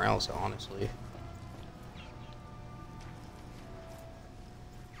somewhere else, honestly.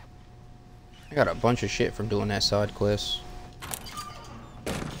 I got a bunch of shit from doing that side quest.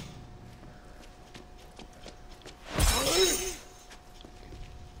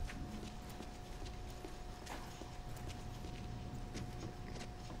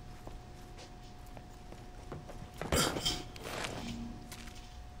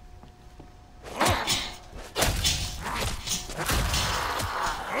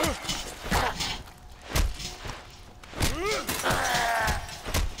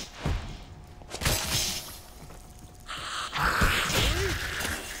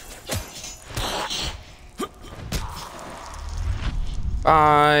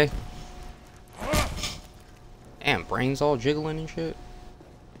 Bye. Damn, brains all jiggling and shit.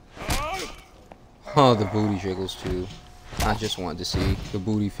 Oh, the booty jiggles too. I just wanted to see the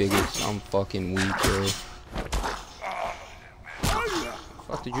booty figures. I'm fucking weak, yo. Where the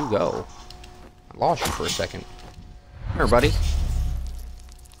fuck did you go? I lost you for a second. Come here, buddy.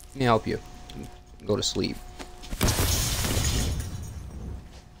 Let me help you. Go to sleep.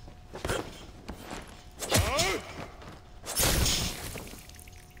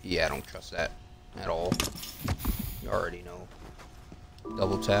 Yeah, I don't trust that at all. You already know.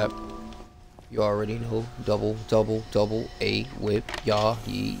 Double tap. You already know. Double, A whip, yah,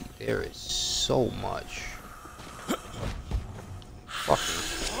 ye. There is so much. Fucking.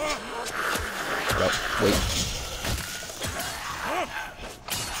 Hold up, wait.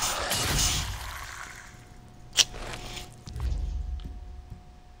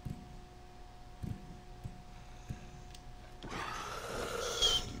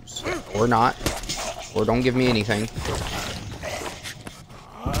 Or not. Or don't give me anything.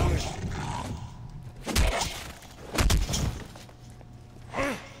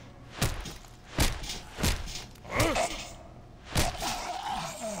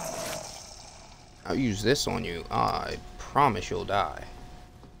 I'll use this on you. I promise you'll die.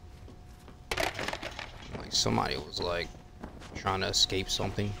 Like somebody was like trying to escape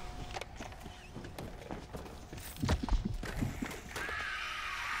something.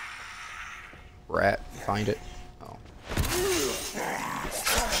 Rat, find it. Oh.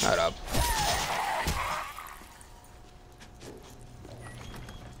 Shut up.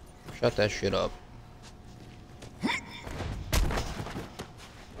 Shut that shit up.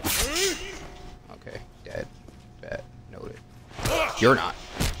 Okay, dead. Bad. Noted. You're not.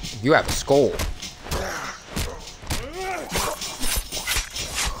 You have a skull.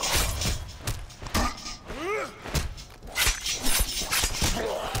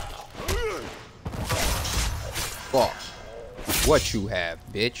 Fuck. What you have,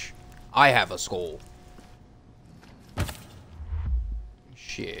 bitch? I have a skull.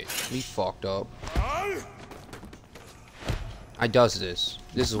 Shit, we fucked up. I does this.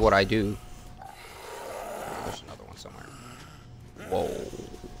 This is what I do. There's another one somewhere. Whoa.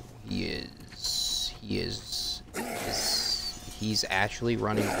 He's actually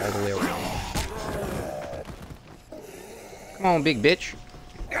running all the way around. Come on, big bitch.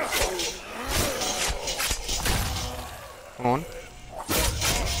 Hold on.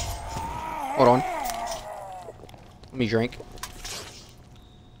 Hold on. Let me drink.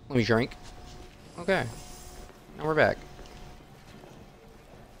 Let me drink. Okay. Now we're back.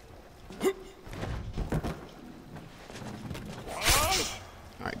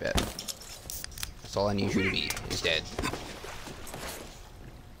 Alright, bet. That's all I need you to be, is dead.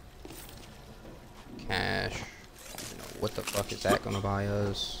 Cash. what the fuck is that gonna buy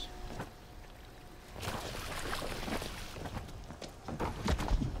us?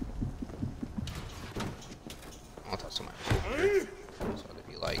 I thought somebody was here. So it'd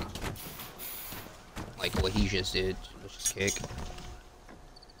be like what he just did. Let's just kick.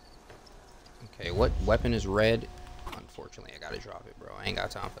 Okay, what weapon is red? Unfortunately, I gotta drop it, bro. I ain't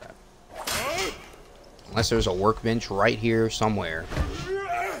got time for that. Unless there's a workbench right here somewhere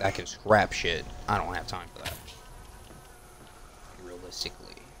that can scrap shit. I don't have time for that.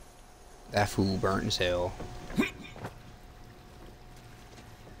 Realistically. That fool burnt as hell.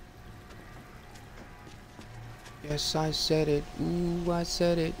 Yes, I said it. Ooh, I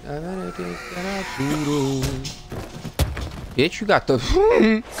said it. Bitch, you got the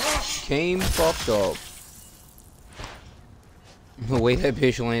came fucked up. The way that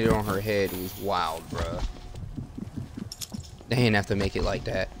bitch landed on her head was wild, bruh. They didn't have to make it like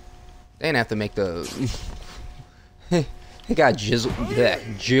that. They didn't have to make the... They got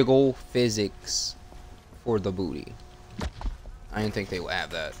jiggle physics for the booty. I didn't think they would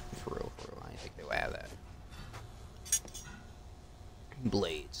have that. For real, for real. I didn't think they would have that.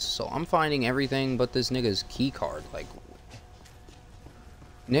 Blades. So I'm finding everything but this nigga's key card. Like...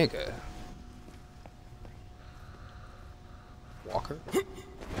 Nigga. Walker?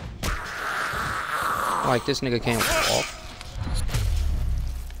 Like this nigga can't walk.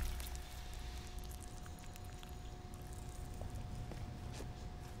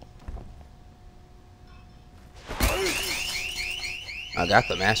 I got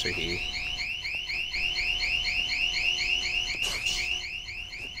the master key.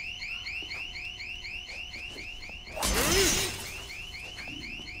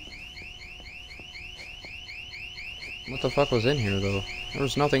 What the fuck was in here, though? There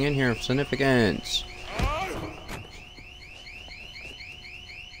was nothing in here of significance.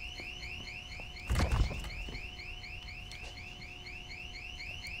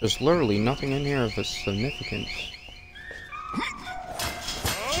 There's literally nothing in here of a significance.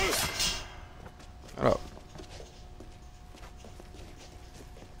 Shut up.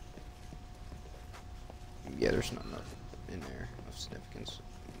 Yeah, there's not enough in there of significance.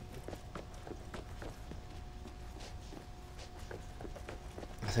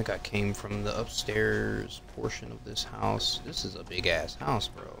 I think I came from the upstairs portion of this house. This is a big ass house,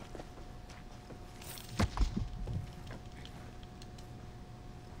 bro.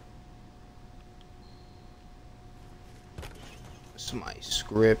 My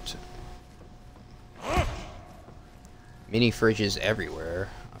script. Mini fridges everywhere.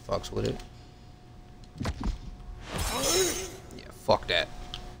 I fucks with it. Yeah, fuck that.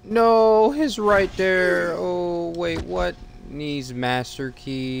 No, his right there. Oh, wait, what? Needs master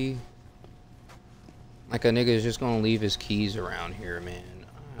key. Like a nigga is just gonna leave his keys around here, man.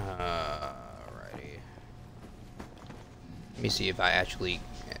 Alrighty. Let me see if I actually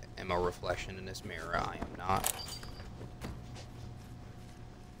am a reflection in this mirror. I am not.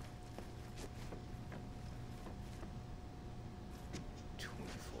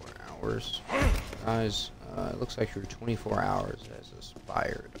 Guys, it looks like your 24 hours has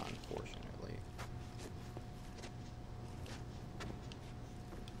expired, unfortunately.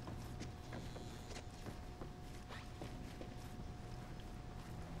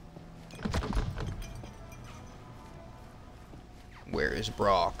 Where is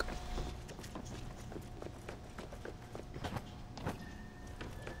Brock?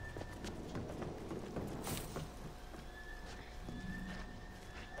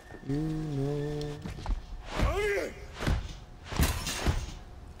 You know.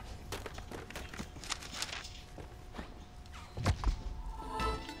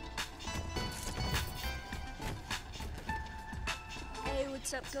 Hey,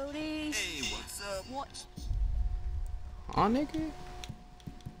 what's up, Cody? Hey, what's up? What? Huh, nigga?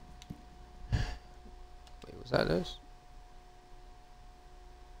 Wait, was that this?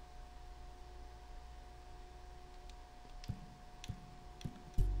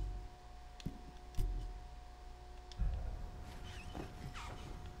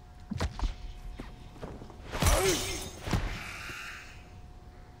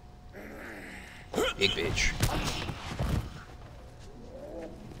 Big bitch.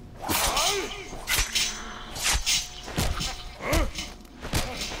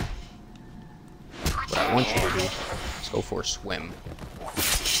 What I want you to do is go for a swim.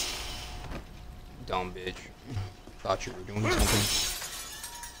 Dumb bitch. Thought you were doing something.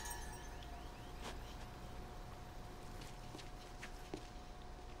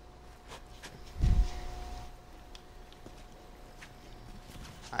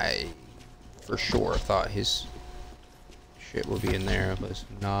 I for sure thought his shit would be in there, but it's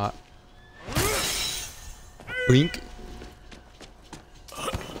not. Blink.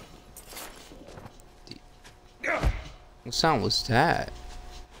 What sound was that?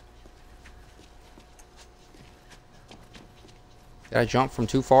 Did I jump from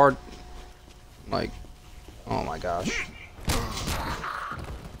too far? Like, oh my gosh.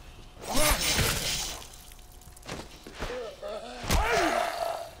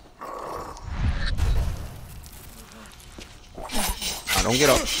 Don't get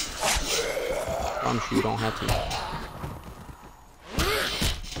up. I promise you don't have to.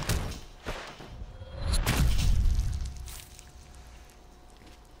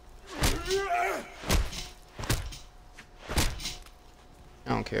 I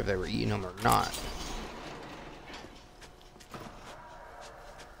don't care if they were eating them or not.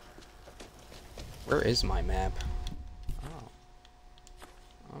 Where is my map? Oh.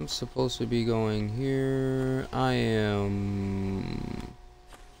 I'm supposed to be going here. I am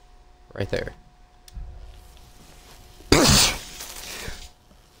right there.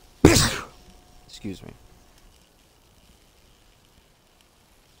 Excuse me.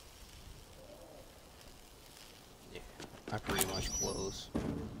 Yeah, I pretty much close.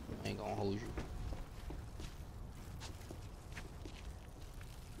 I ain't gonna hold you.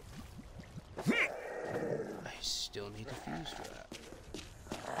 I still need the fuse strap.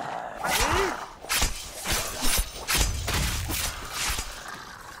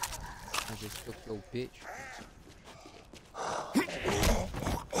 I just took your bitch.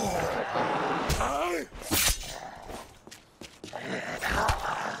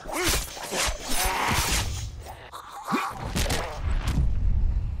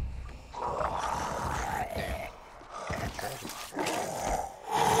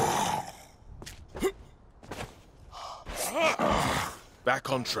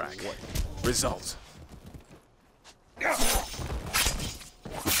 Back on track. Result.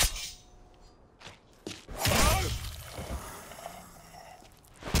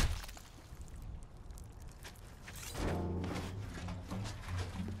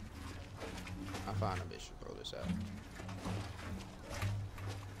 I found a bitch to throw this out.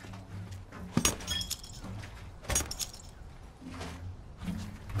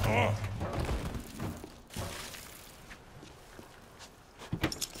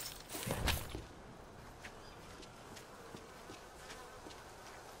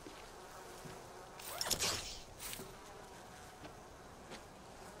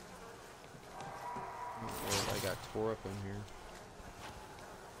 I got tore up in here.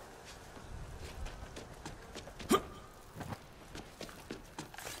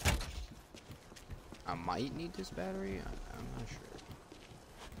 I might need this battery. I'm not sure.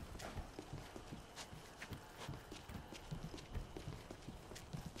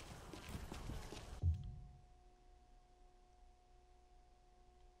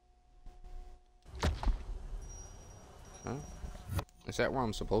 Huh? Is that where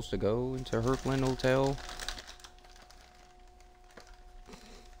I'm supposed to go? Into Herflin Hotel?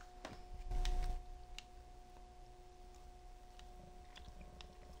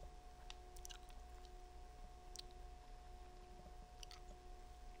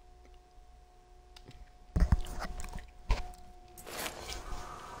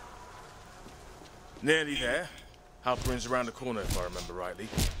 Nearly there. Halperin's around the corner, if I remember rightly.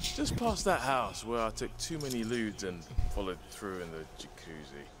 Just past that house where I took too many lewds and followed through in the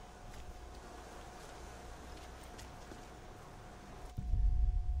jacuzzi.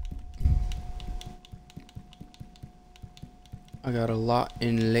 I got a lot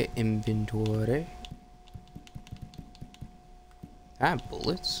in the inventory. I have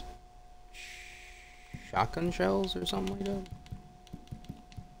bullets? Shotgun shells or something like that?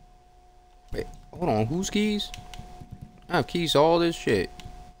 Wait, hold on, whose keys? I have keys to all this shit.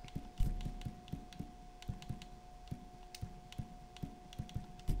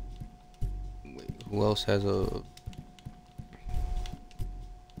 Wait, who else has a...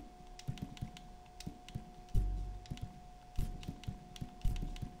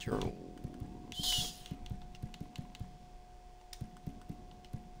 journals?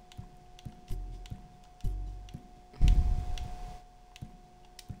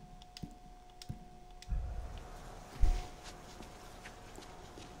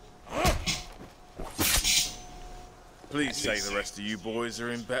 Please say the rest of you boys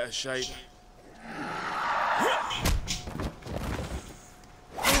are in better shape.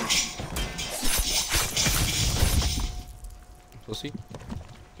 Pussy?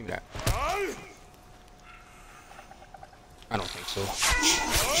 Give me that. I don't think so.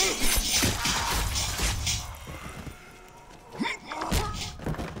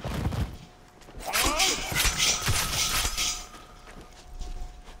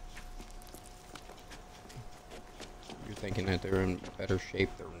 You're thinking that they're in better shape,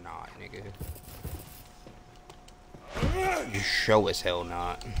 they're not, nigga. You show as hell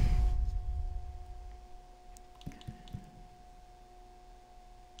not.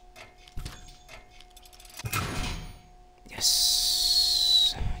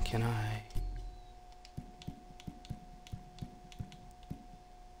 Yes. Can I?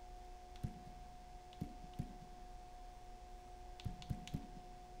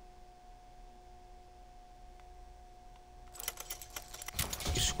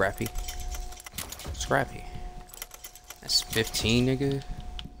 You scrappy. Scrappy. That's 15, nigga.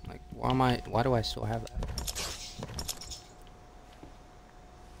 Like, why do I still have that?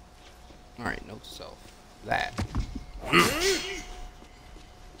 Alright, note to self. That.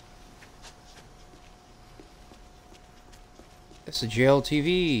 That's a jail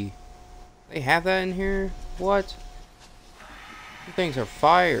TV. They have that in here? What? These things are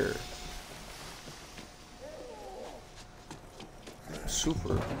fire.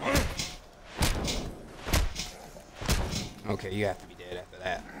 Super. Okay, you have to be dead after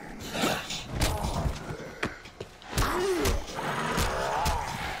that.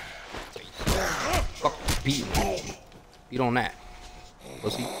 Fuck, beat him. Beat on that.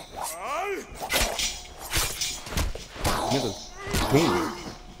 Pussy. Nigga. Boom.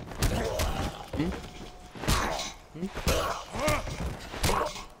 Hmm? Hmm?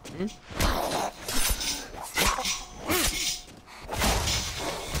 Hmm?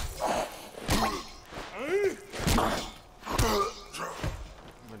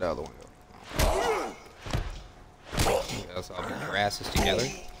 Where'd the other one go? Oh. Guess I'll beat your asses together.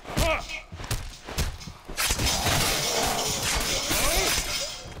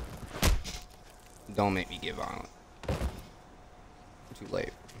 Don't make me get violent. Too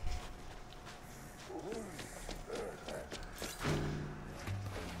late.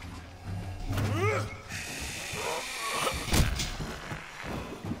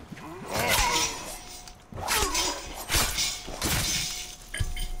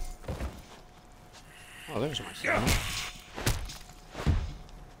 Oh, there's my son.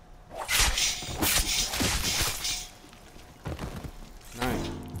 Nice.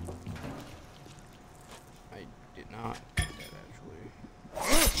 I did not do that, actually.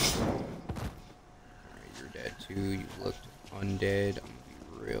 Alright, you're dead too. You looked undead. I'm gonna be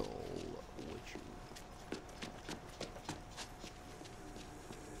real with you.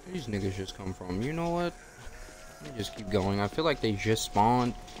 Where these niggas just come from? You know what? Let me just keep going. I feel like they just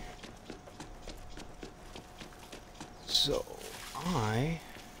spawned. So, I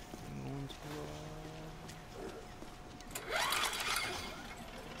am going to,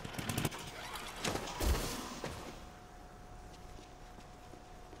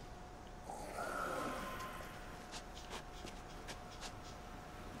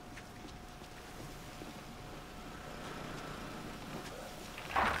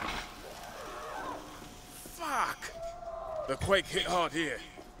 Fuck! The quake hit hard here.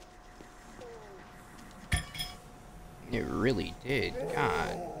 It really did.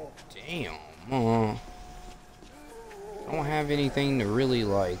 God damn. Don't have anything to really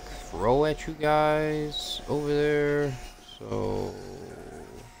like throw at you guys over there. So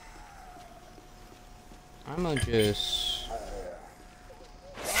I'ma just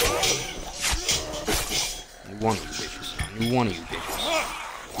you one of you bitches, son. You one of you bitches.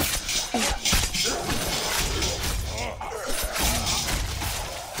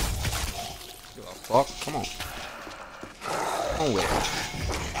 Give a fuck. Come on. With it.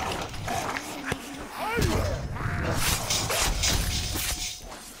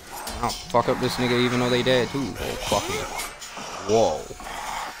 I'll fuck up this nigga even though they dead too. Oh fucking. Whoa.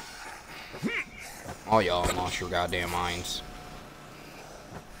 All y'all lost your goddamn minds.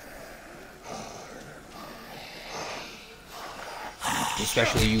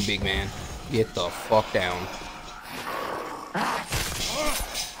 Especially you, big man. Get the fuck down.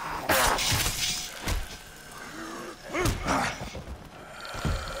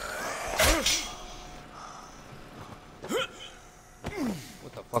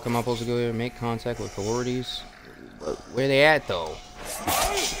 Fuck, am I supposed to go there? Make contact with authorities? Where they at, though?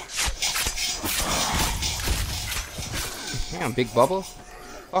 Damn, Big Bubba?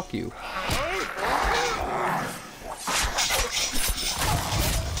 Fuck you.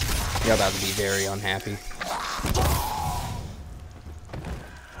 Y'all about to be very unhappy.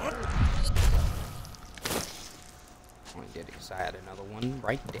 Only did because I had another one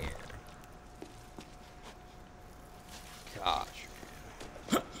right there. Gosh.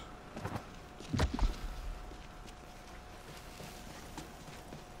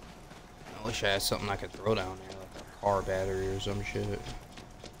 I wish I had something I could throw down there, like a car battery or some shit.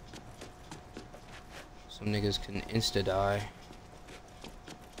 Some niggas can insta-die.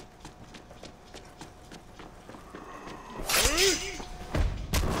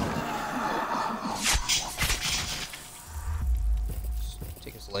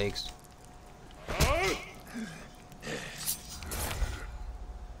 legs.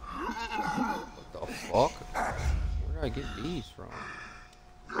 What the fuck? Where did I get these from?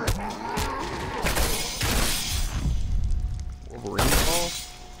 Wolverine ball?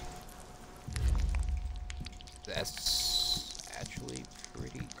 That's actually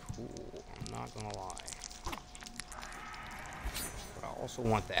pretty cool. I'm not gonna lie. But I also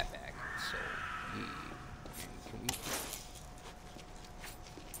want that back. So, yeah. Can we?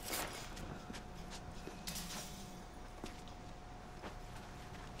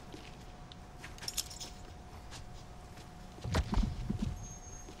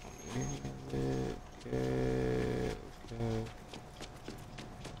 Okay.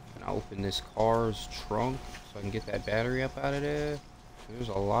 Can I open this car's trunk so I can get that battery up out of there? There's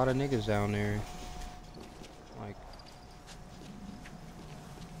a lot of niggas down there. Like,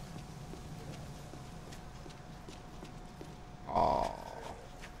 oh,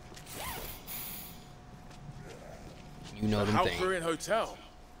 you know them things. Korean hotel.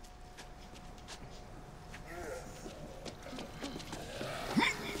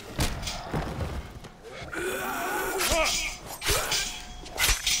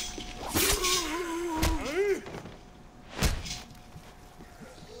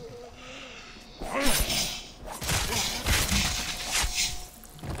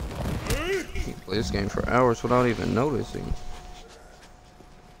 Play this game for hours without even noticing.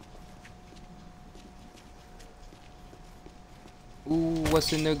 Ooh,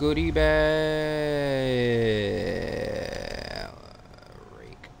 what's in the goodie bag?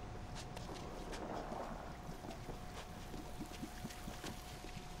 Rake.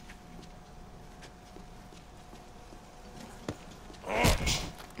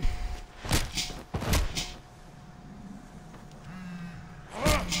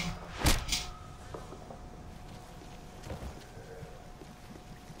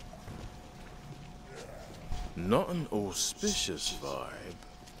 Not an auspicious vibe.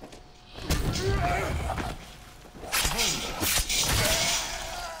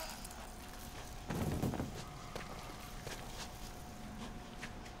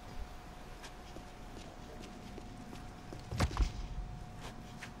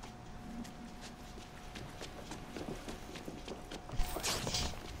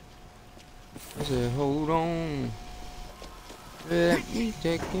 I said, hold on. Let me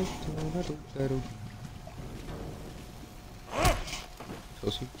take it to the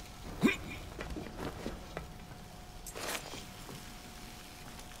pussy.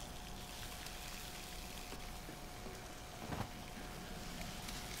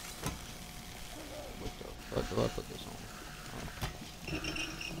 What the fuck do I put this on?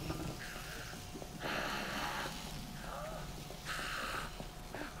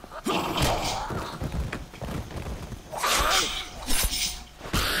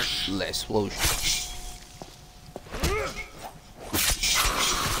 Explosion.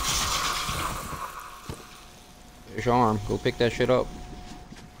 There's your arm. Go pick that shit up.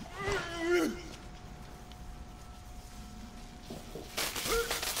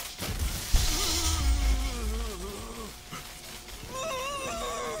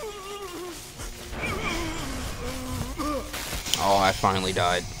 Oh, I finally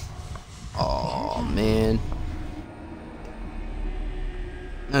died. Oh, man.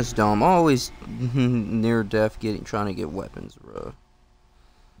 That's dumb. Always near death trying to get weapons, bro.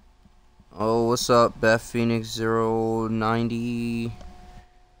 Oh, what's up, Beth Phoenix 090?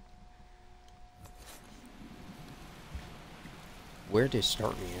 Where did it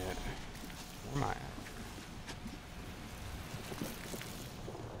start me at? Where am I at?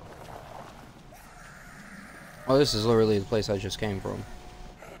 Oh, this is literally the place I just came from.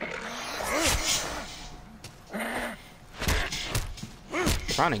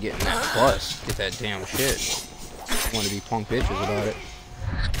 Trying to get in that bus, get that damn shit. Want to be punk bitches about it.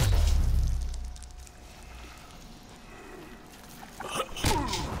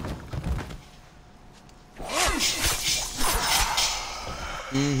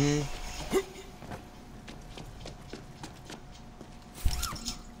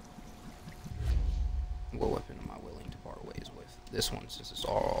 What weapon am I willing to part ways with? This one, since it's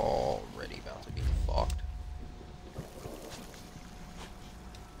already about to be fucked.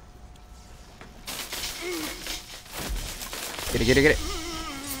 Get it.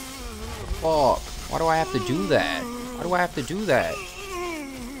 Fuck. Why do I have to do that? Why do I have to do that?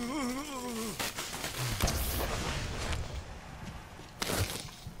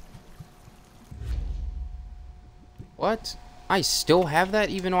 What? I still have that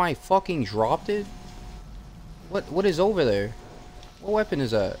even though I fucking dropped it? What is over there? What weapon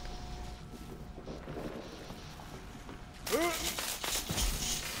is that?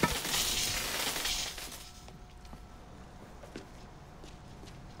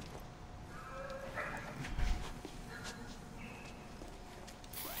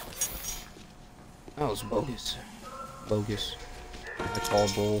 was bogus. Bogus. I call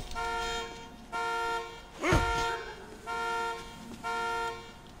bull.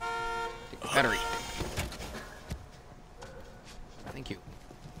 Take the battery. Thank you.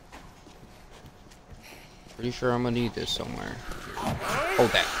 Pretty sure I'm gonna need this somewhere.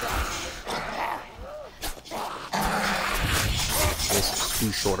 Hold that. This is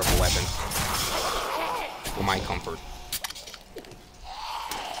too short of a weapon for my comfort.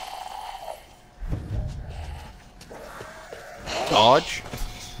 Dodge,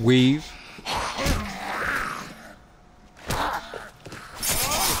 weave.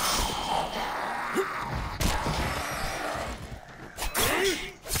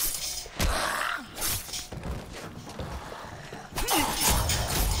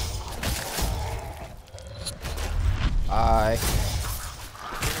 Bye.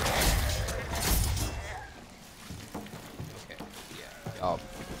 Okay, yeah,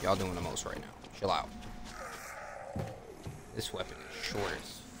 y'all doing the most right now. Chill out. This weapon is short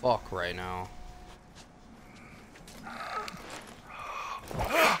as fuck right now.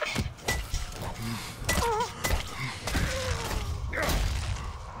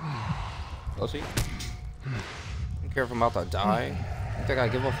 Pussy? I don't care if I'm about to die. You think I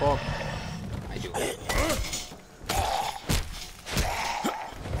give a fuck? I do.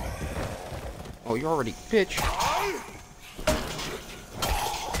 Oh, you're already bitch.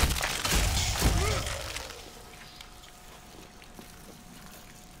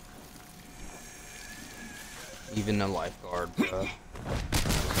 Even the lifeguard, bruh.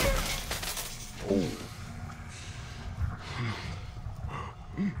 Oh.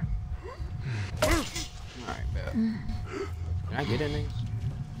 Alright, bet. Can I get in these?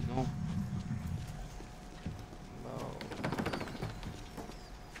 No. No.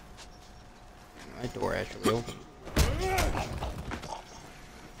 My door actually open.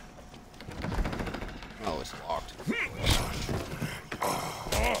 Oh, it's locked.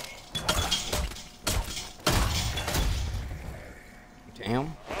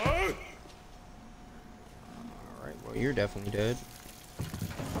 Damn. Alright, well, you're definitely dead.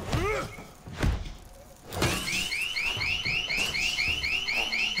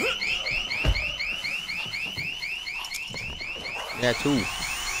 Yeah, two.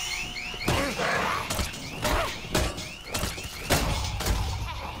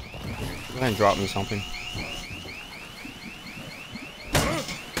 Go ahead and drop me something.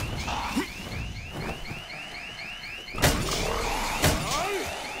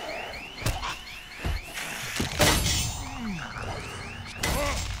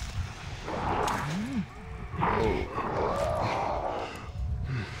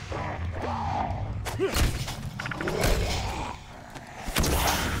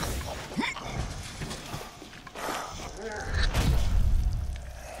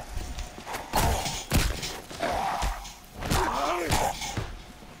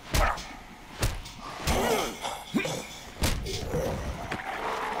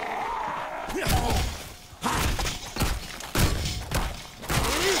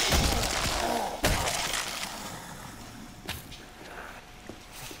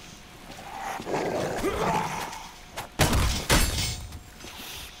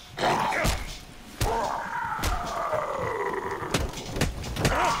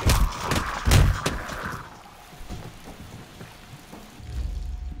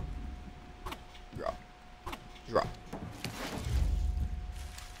 Drop.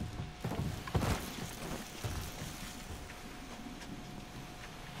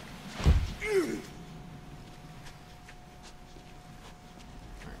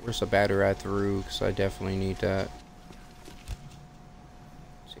 Where's the battery I threw? Because I definitely need that.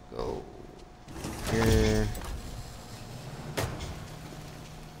 Let's go here.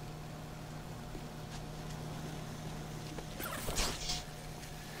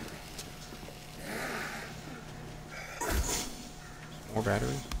 More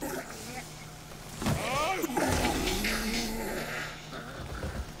batteries.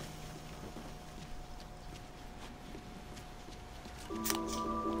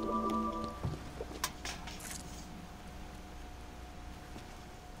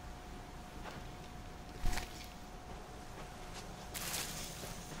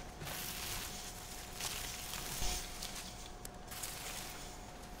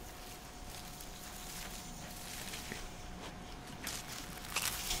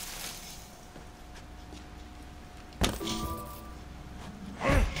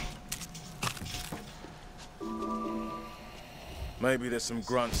 Maybe there's some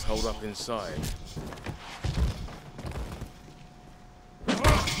grunts holed up inside.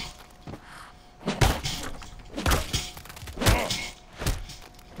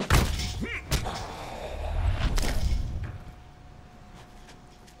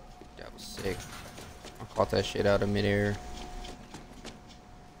 Sick. I caught that shit out of midair.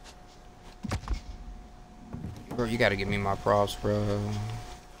 Bro, you gotta give me my props, bro.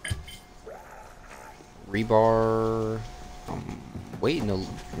 Rebar. I'm waiting to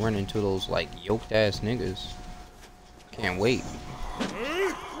run into those, like, yoked ass niggas. Can't wait.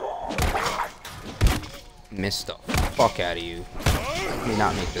 Missed the fuck out of you. Let me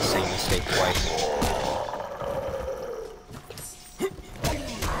not make the same mistake twice.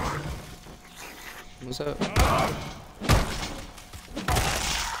 What's up?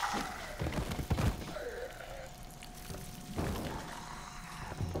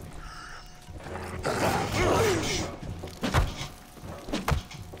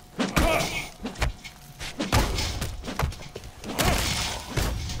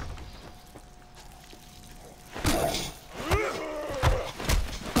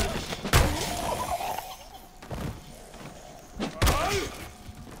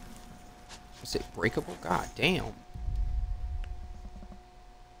 Is it breakable? God damn.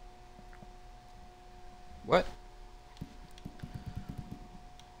 What?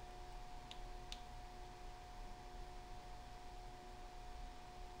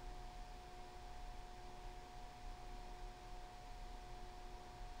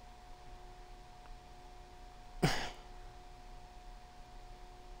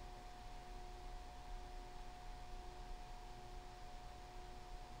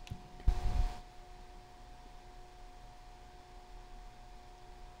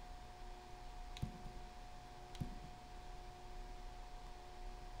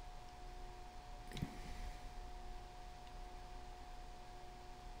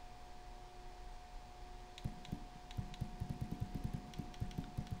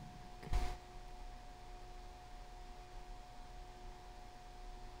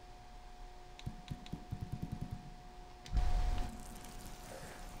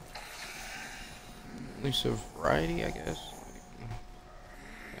 At least a variety, I guess.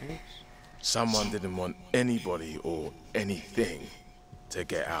 Thanks. Someone didn't want anybody or anything to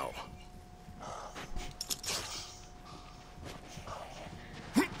get out.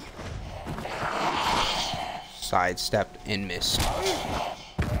 Sidestepped and missed.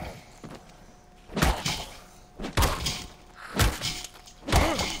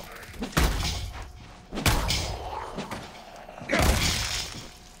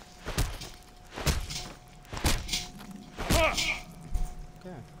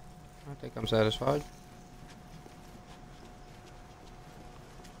 I think I'm satisfied.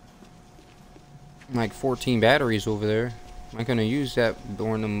 Like 14 batteries over there. I'm not gonna use that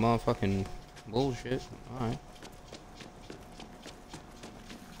during the motherfucking bullshit. Alright.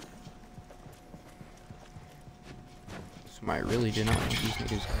 Somebody really did not want these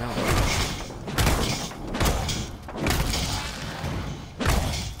niggas out.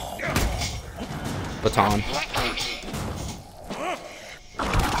 Baton.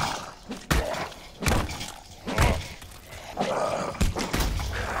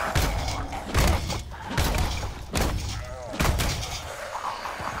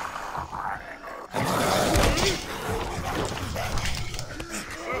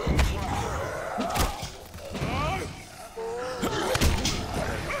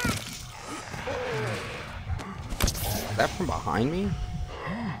 Is that from behind me?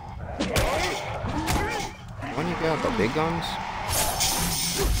 When you get out the big guns?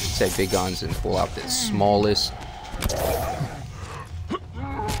 Say big guns and pull out the smallest.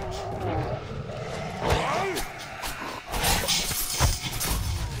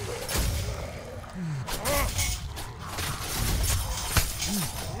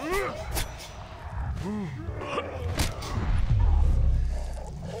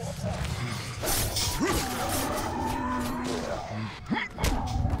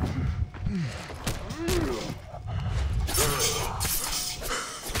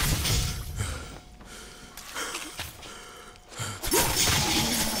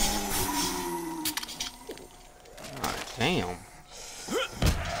 Damn.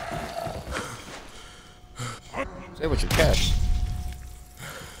 Say what your chest.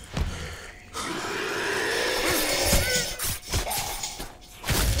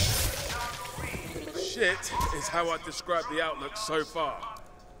 Shit is how I describe the outlook so far.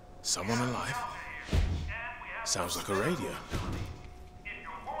 Someone alive? Sounds like a radio.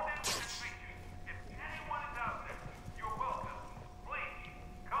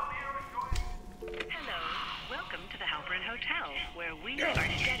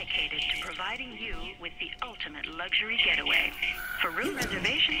 Providing you with the ultimate luxury getaway. For room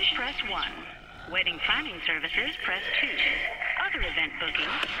reservations, press 1. Wedding planning services, press 2. Other event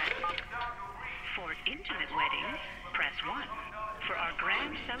bookings, for intimate weddings, press 1. For our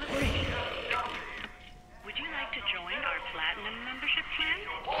grand celebration, like to join our Platinum membership plan?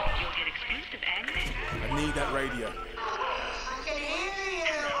 You'll get exclusive annual... I need that radio. I can hear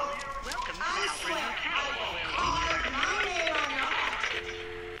you. Welcome to I Alfred swear. Hotel, where we... Put my name on your hat.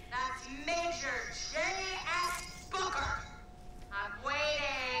 That's Major J.S. Booker. I'm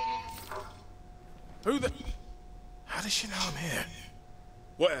waiting. Who the... How does she know I'm here?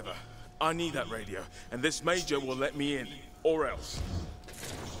 Whatever. I need that radio, and this major will let me in, or else.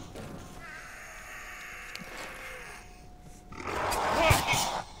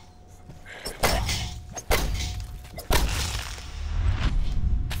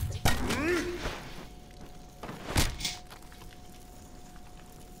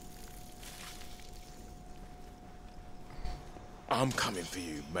 I'm coming for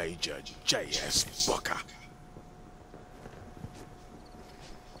you, Major J.S. Booker.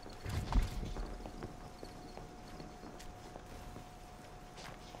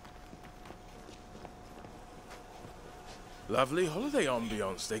 Lovely holiday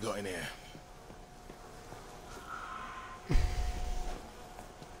ambiance they got in here.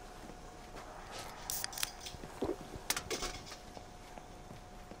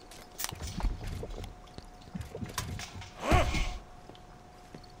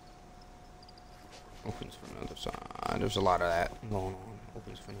 Opens from the other side. There's a lot of that going on.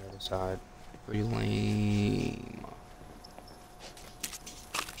 Opens from the other side. Pretty lame.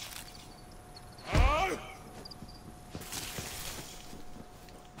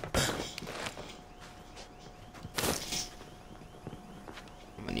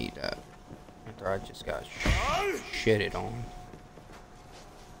 I'm gonna need that. After I just got shitted on.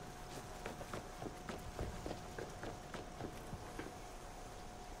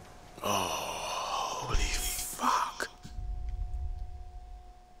 Holy fuck.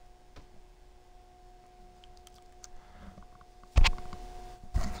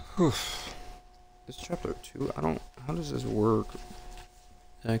 This chapter 2, I don't... How does this work?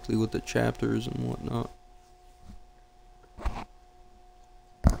 Exactly with the chapters and whatnot.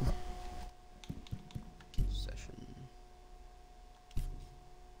 Session.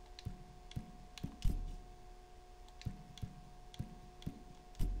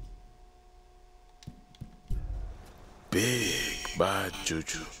 Big bad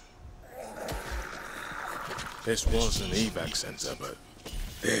juju. This was an evac center, but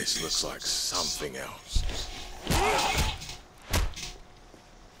this looks like something else.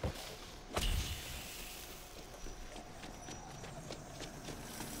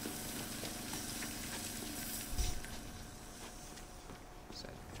 Is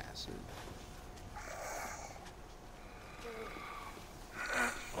that acid?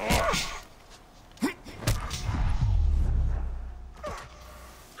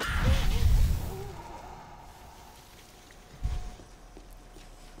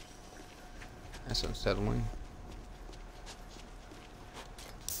 That's unsettling.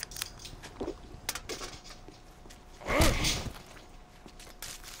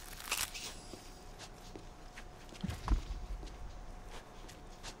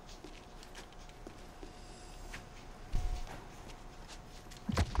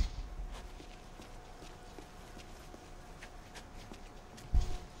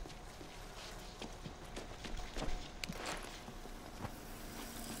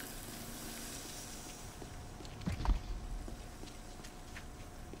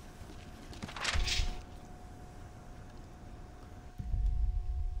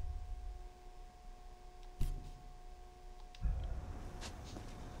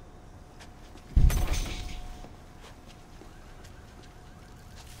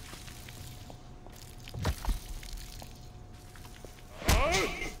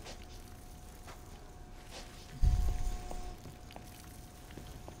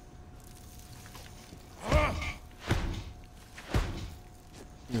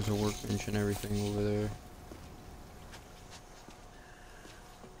 There's a workbench and everything over there.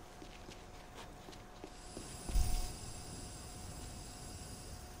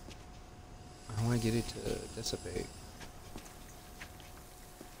 How do I get it to dissipate?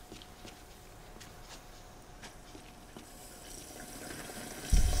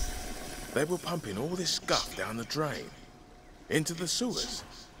 They were pumping all this stuff down the drain, into the sewers.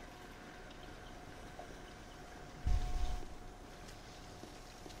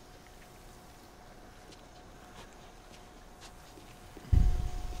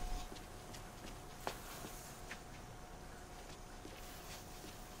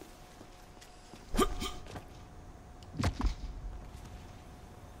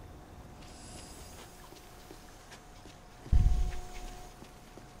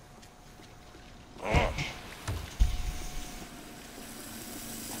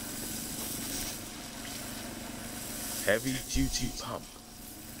 Heavy-duty pump.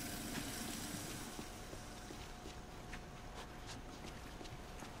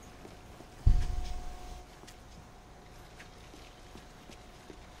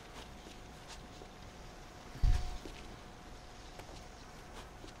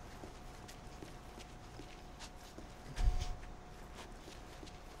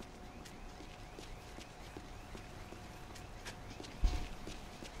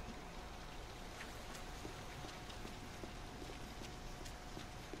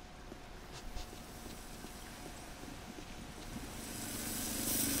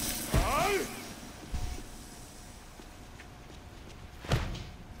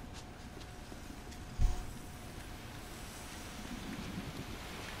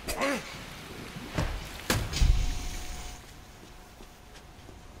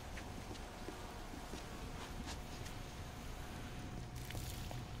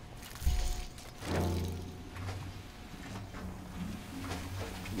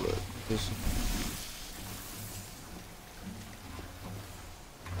 This.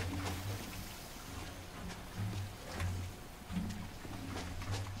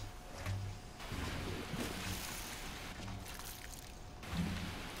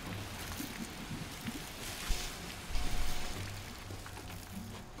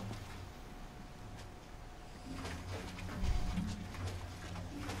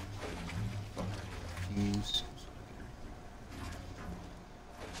 Use.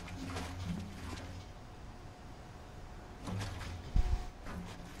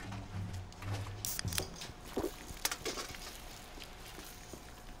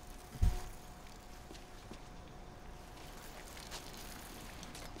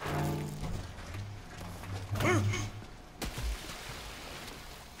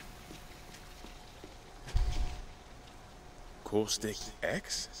 Caustic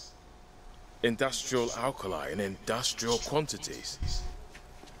X? Industrial alkali in industrial quantities.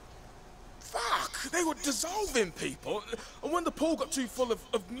 Fuck! They were dissolving people, and when the pool got too full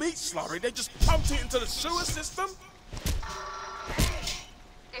of meat slurry, they just pumped it into the sewer system?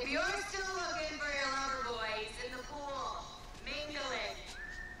 If you're still looking for your lover boys in the pool, mingling.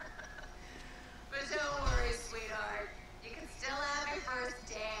 But don't worry, sweetheart. You can still have your first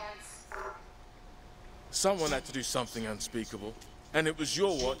dance. Someone had to do something unspeakable, and it was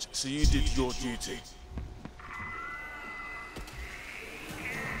your watch, so you did your duty.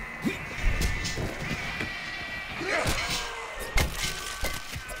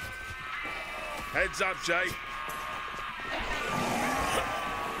 Heads up, Jay.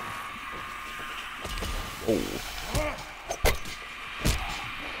 Oh.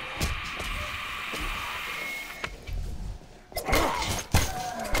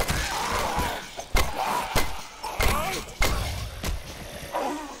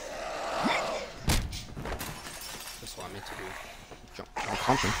 That's what I meant to do. Jump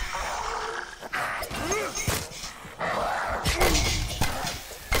something.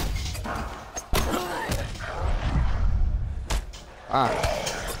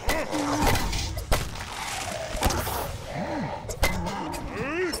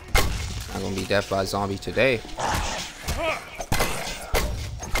 Not gonna be death by a zombie today.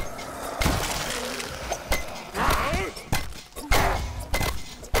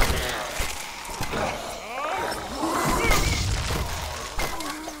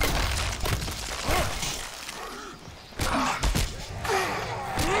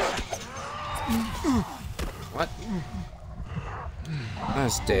 What?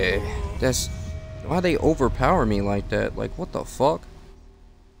 That's dead. That's why they overpower me like that. Like, what the fuck?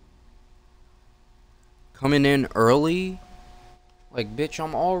 Coming in early? Like, bitch,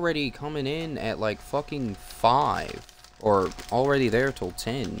 I'm already coming in at like fucking 5. Or already there till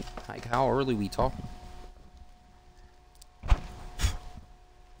 10. Like, how early we talking?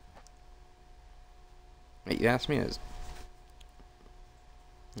 Wait, you asked me this.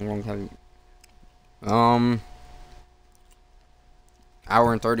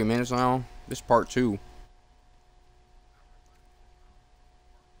 Hour and 30 minutes now. This is part 2.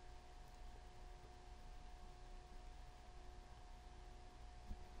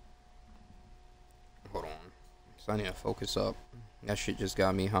 Hold on. So I need to focus up. That shit just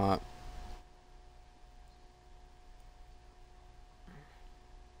got me hot.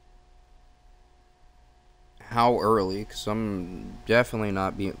 How early? Because I'm definitely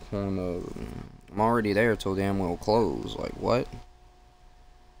not being going to. I'm already there till damn well close. Like, what?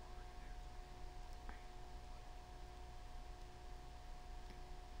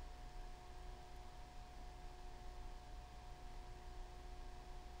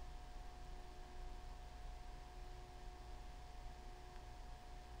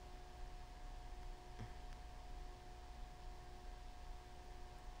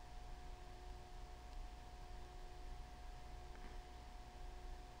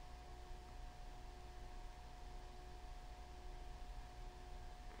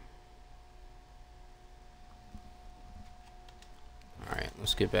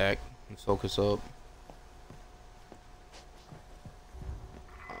 Let's get back and focus up.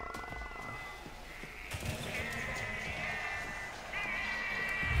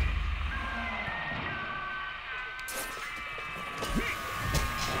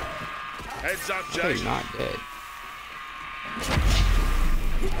 Heads up, Jay. He's not dead.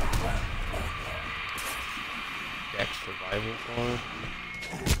 Dex survival card.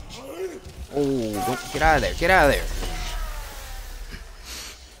 Oh, don't get out of there. Get out of there.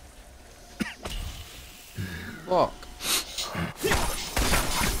 Fuck.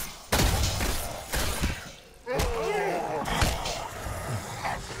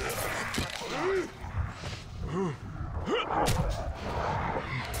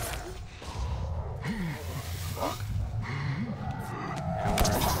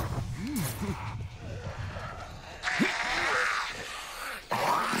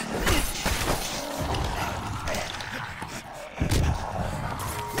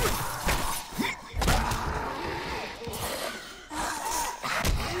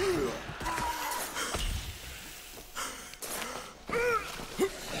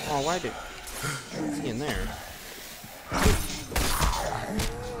 Oh, why did he in there?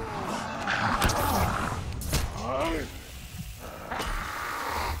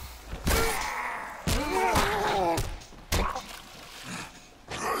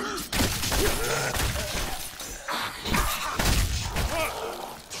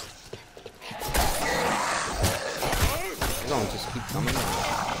 They don't just keep coming in.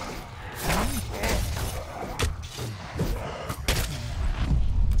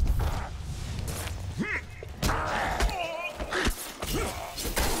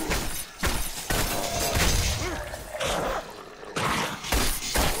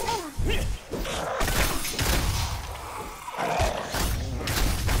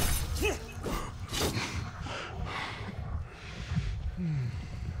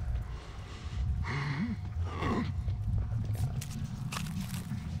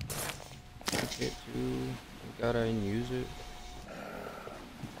 Get to, we gotta use it.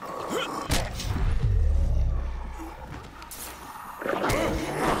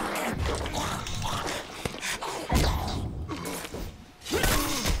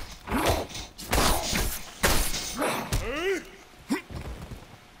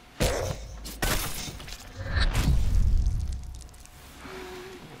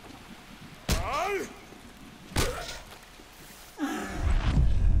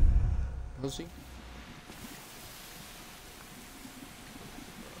 Pussy.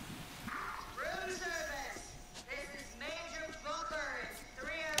 Room service. This is Major Booker in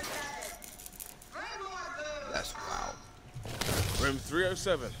 307. Bring more food. That's loud. Room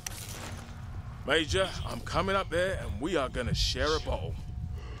 307. Major, I'm coming up there and we are gonna share a bottle.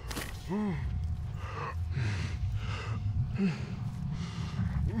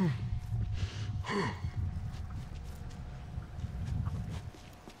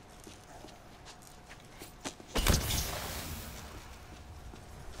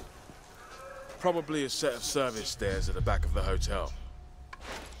 Probably a set of service stairs at the back of the hotel.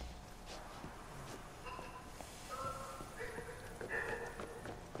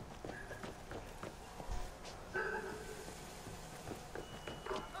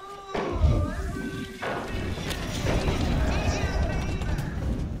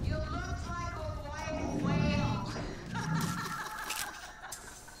 You look like a white whale.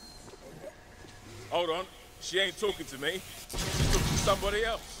 Hold on, she ain't talking to me. She's talking to somebody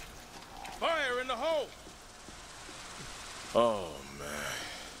else. Fire in the hole! Oh, man.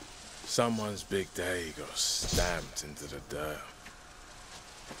 Someone's big day got stamped into the dirt.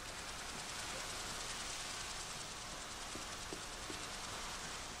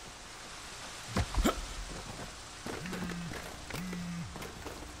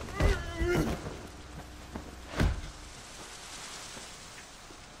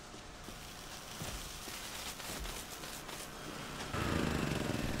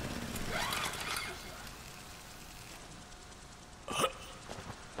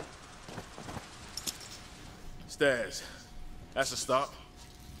 Stairs. That's a start.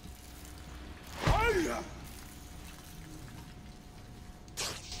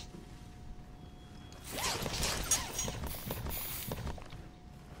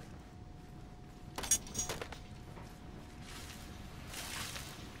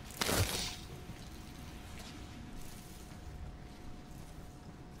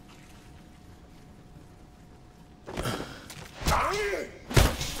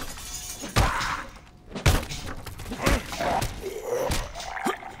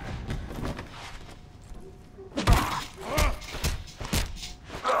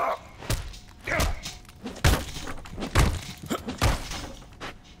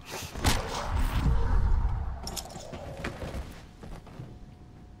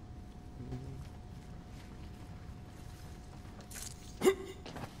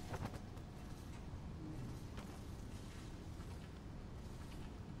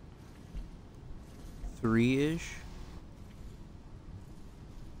 3-ish.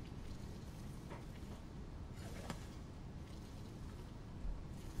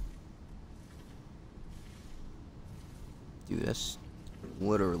 Dude, that's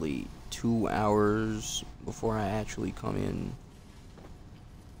literally 2 hours before I actually come in.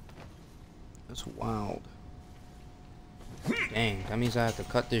 That's wild. Dang, that means I have to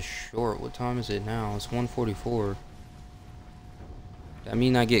cut this short. What time is it now? It's 1:44. That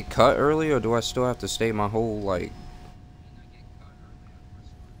mean I get cut early, or do I still have to stay my whole, like...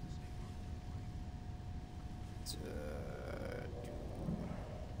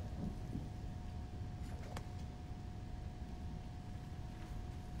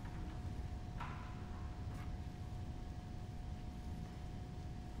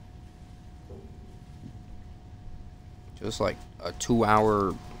 Just like a 2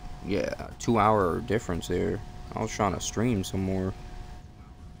 hour, yeah, 2 hour difference there. I was trying to stream some more.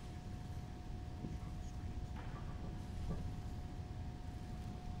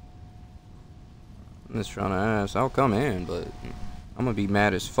 I'm just trying to ask. I'll come in, but I'm gonna be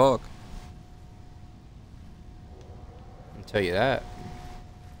mad as fuck. I'll tell you that.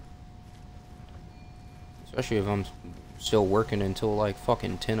 Especially if I'm still working until like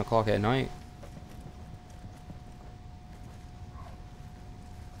fucking 10 o'clock at night.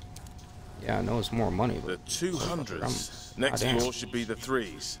 Yeah, I know it's more money, but... The 200s. Next floor should be the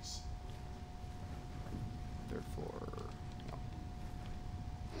 3s. Third floor... No.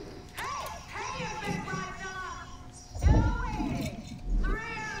 Hey, you big black dogs! 2 in, 3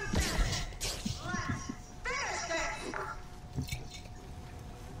 out. Let's finish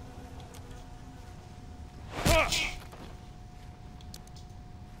this!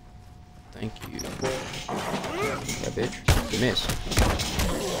 Thank you. Yeah, bitch. You missed.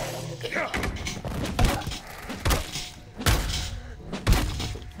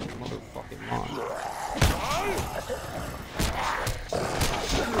 Motherfucking mom.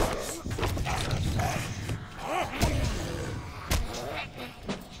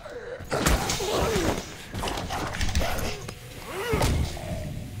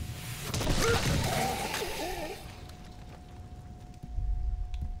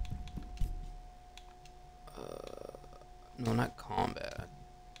 No, not combat.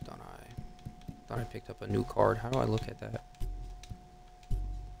 Thought I picked up a new card. How do I look at that?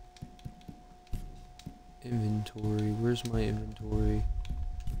 Inventory. Where's my inventory?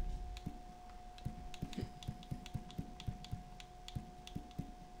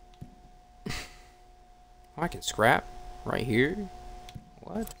 I can scrap right here.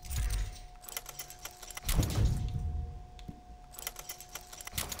 What?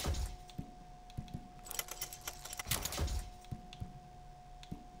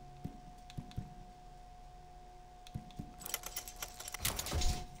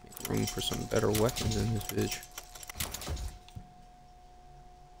 Room for some better weapons in this bitch.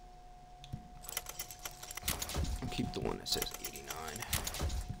 I'll keep the one that says 89.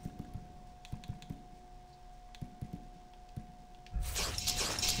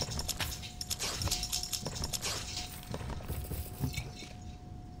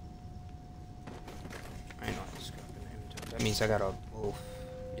 I know how to scrap an inventory. That means I gotta... Oh,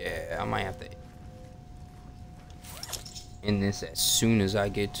 yeah, I might have to in this as soon as I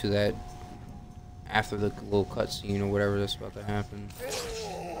get to that, after the little cutscene or whatever that's about to happen.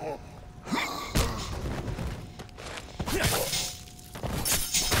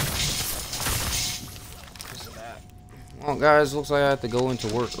 Well, guys, looks like I have to go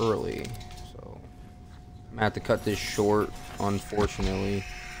into work early, so I'm gonna have to cut this short, unfortunately.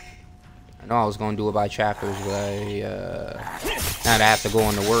 I know I was gonna do it by chapters, but now that I have to go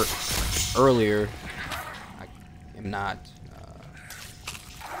into work earlier, I am not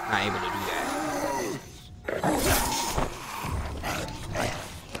able to do that.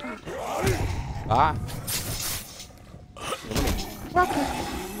 Bye.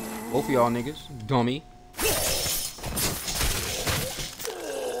 Both of y'all niggas, dummy.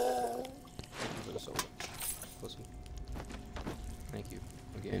 Thank you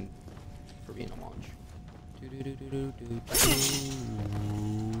again for being a launch.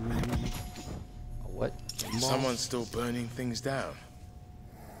 What? Someone's still burning things down.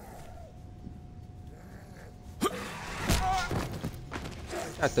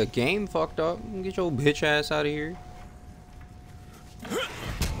 Got the game fucked up. Get your bitch ass out of here.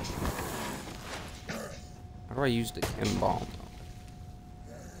 How do I use the chem bomb?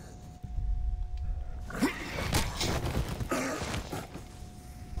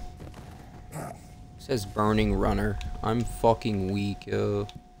 It says burning runner. I'm fucking weak, yo.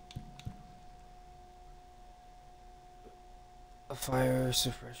 A fire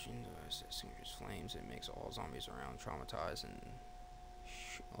suppression device that extinguishes flames. It makes all zombies around traumatized and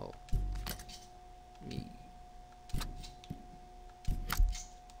oh me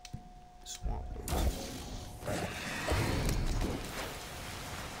swamp those.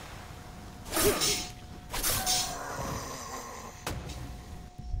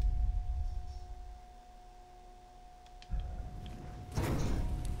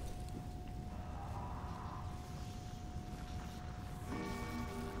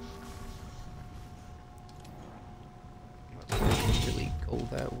 Really go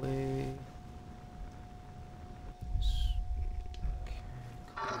that way.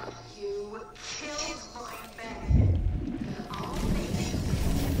 You killed my man. I'll make it.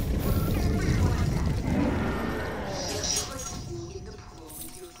 Put you in the pool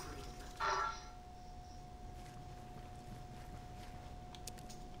with your crew.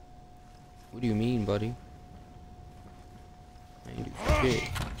 What do you mean, buddy? I ain't do shit.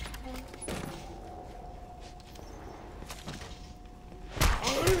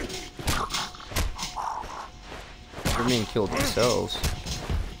 They're being killed themselves.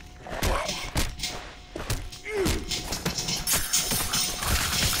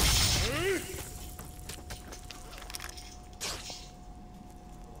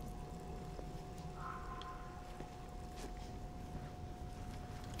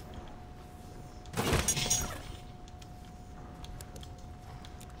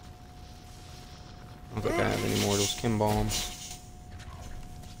 I don't think I have any more of those chem bombs.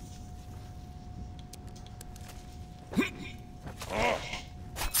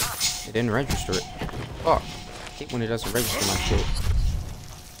 It didn't register it. Fuck. I hate when it doesn't register my shit.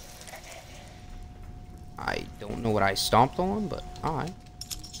 I don't know what I stomped on, but alright.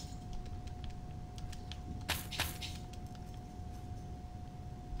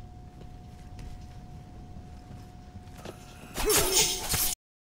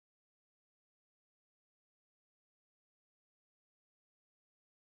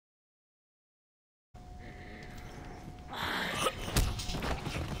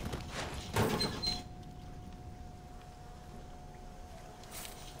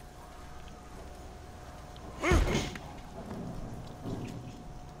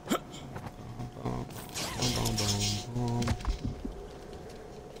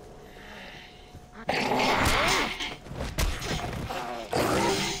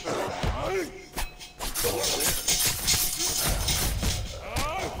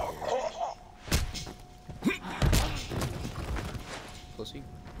 Pussy,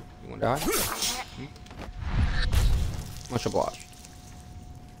 you wanna die? Much obliged.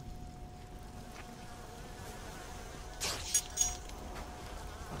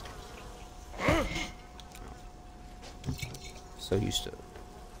 So used to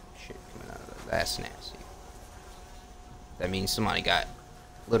shit coming out of that. That's nasty. That means somebody got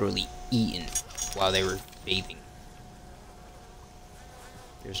literally eaten while they were bathing.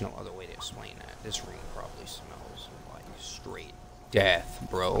 There's no other way to explain that. This room probably smells like straight death,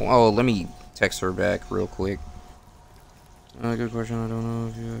 bro. Oh, let me text her back real quick. Good question. I don't know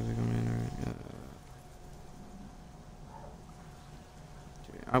if you have to come in or...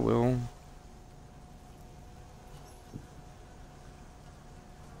 I will.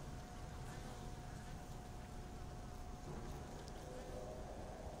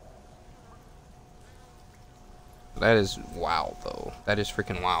 That is wild, though. That is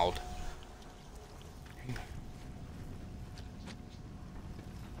freaking wild.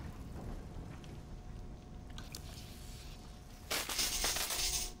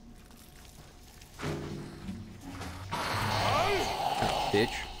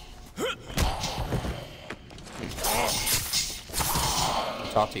 Bitch.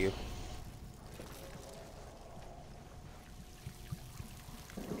 Talk to you.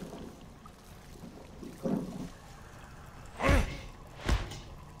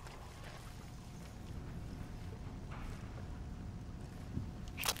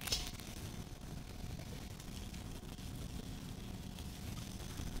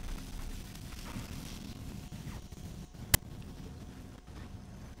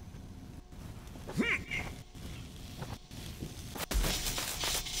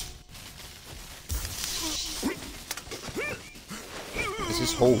 Is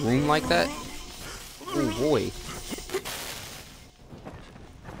this whole room like that? Oh boy.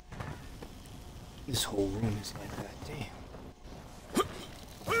 This whole room is like that, damn.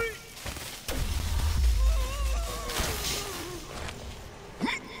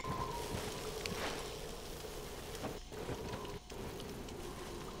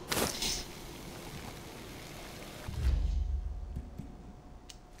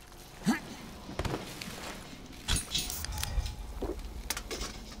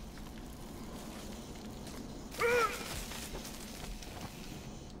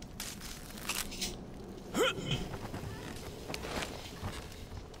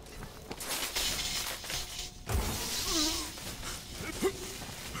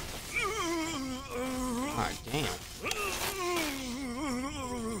 Damn.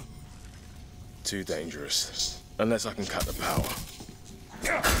 Too dangerous. Unless I can cut the power.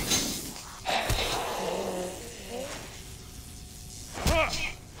 Yeah,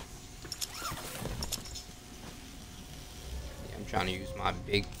 I'm trying to use my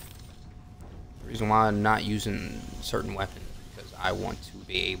big... The reason why I'm not using certain weapons because I want to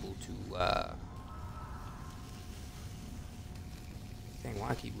be able to, Dang, why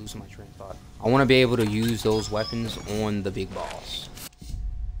I keep losing my train of thought? I want to be able to use those weapons on the big boss.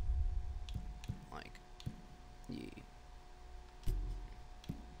 Like, yeah.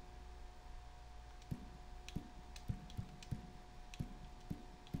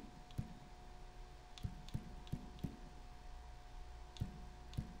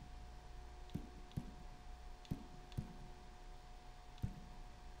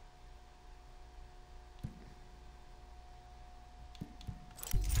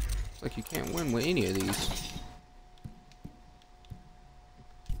 Like you can't win with any of these.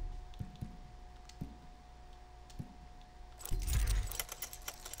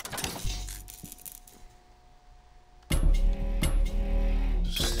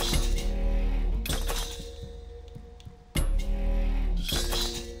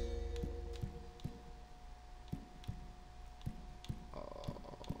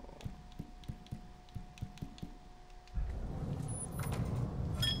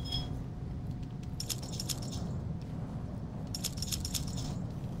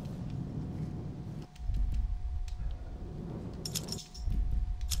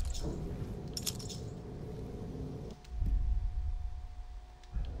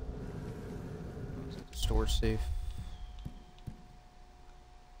 Storage safe.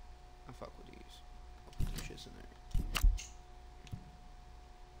 I fuck with these. I'll put these shits in there.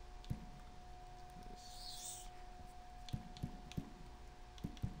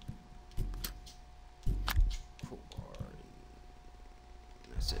 Crowbar.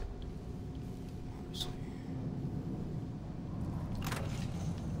 That's it. Honestly.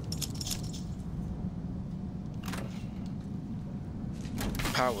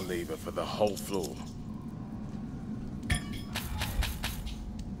 Power lever for the whole floor.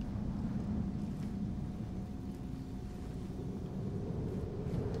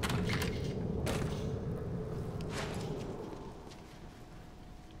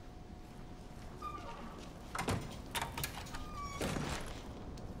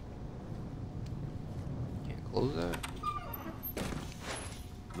 Close that.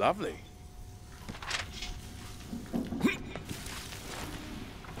 Lovely.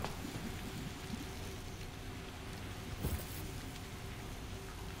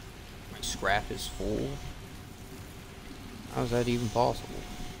 My scrap is full. How is that even possible?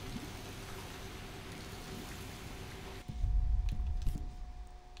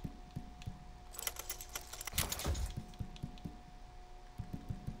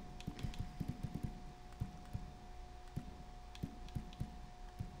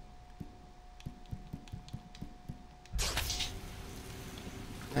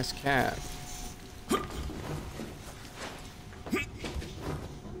 That's cat.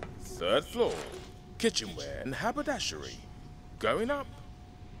 Third floor. Kitchenware and haberdashery. Going up.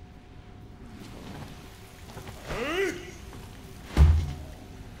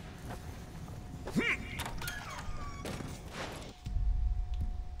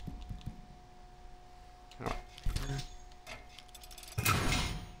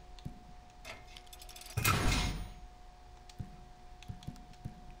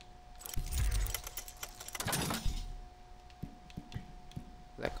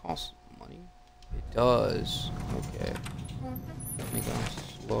 That costs money? It does. Okay. Let me go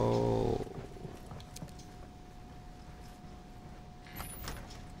slow.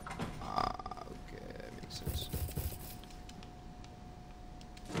 Okay, that makes sense.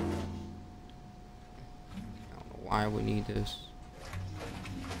 I don't know why we need this.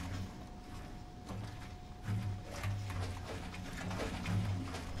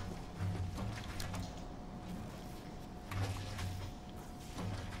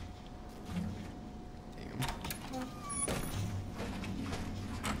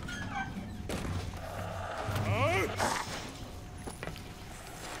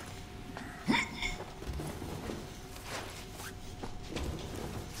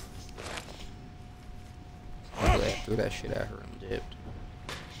 Threw that shit at her and dipped.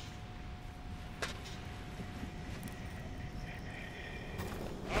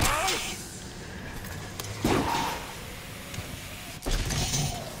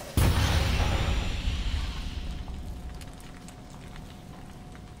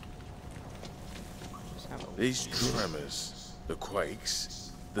 These tremors, the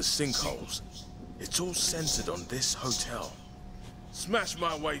quakes, the sinkholes. It's all centered on this hotel. Smash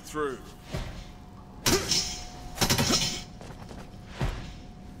my way through.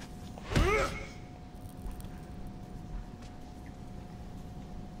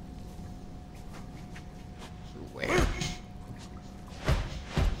 Where?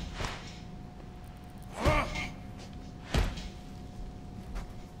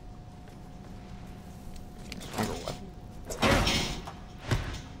 Stronger weapon.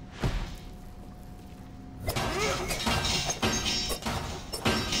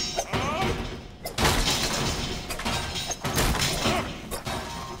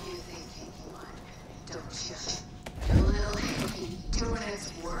 You think you won, don't you? Your little hickey doing its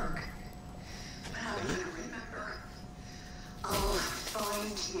work. But how do you remember? I'll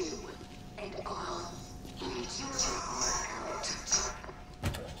find you, and I'll eat your heart out.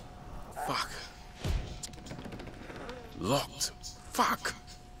 Fuck. Locked. Fuck.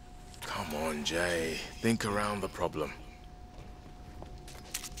 Come on, Jay. Think around the problem.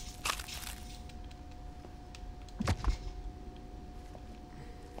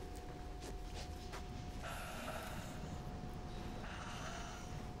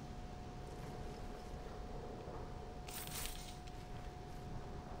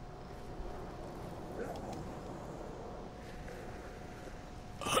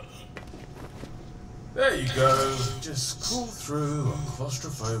 There you go. Just crawl through a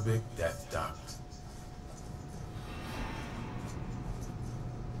claustrophobic death duct.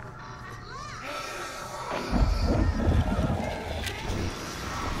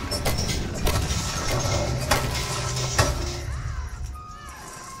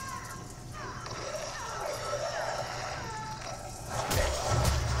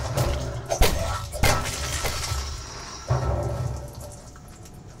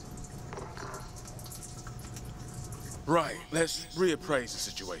 Right, let's reappraise the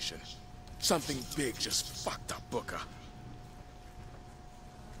situation. Something big just fucked up Booker.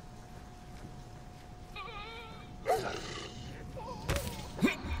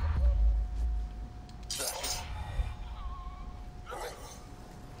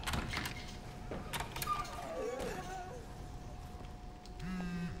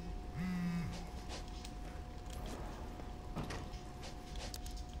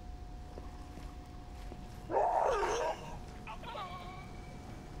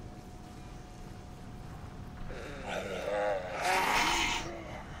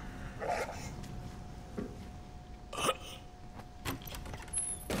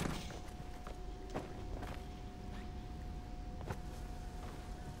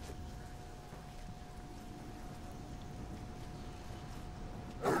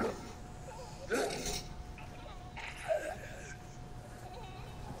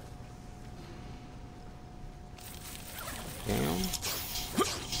 Damn.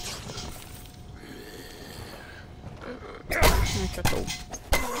 Shut up.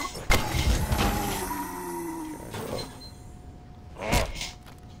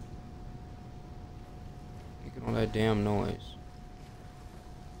 Making all that damn noise.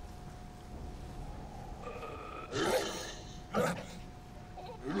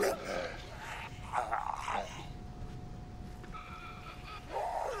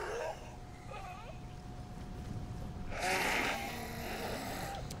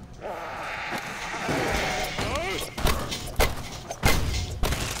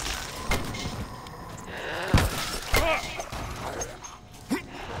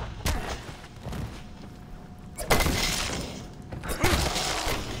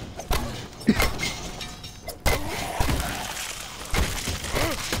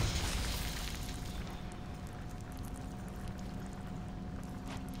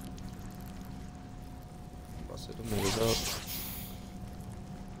 Busted the move up.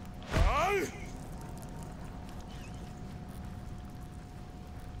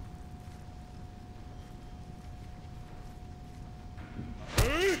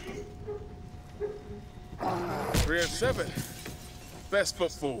 Three and 7. Best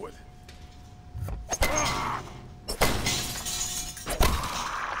foot forward.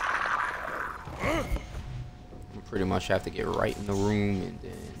 You pretty much have to get right in the room and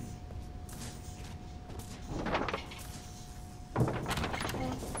then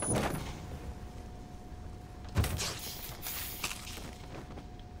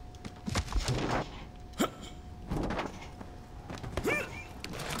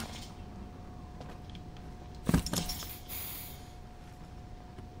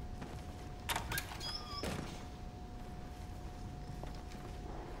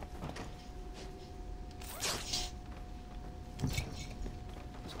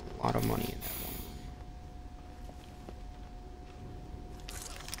a lot of money in that one.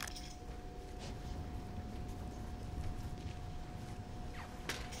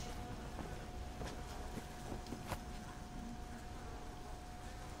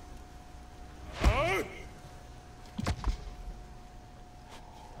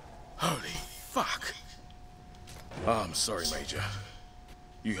 Fuck. I'm sorry, Major.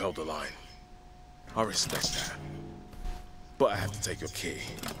 You held the line. I respect that. But I have to take your key.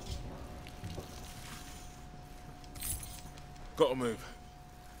 Gotta move.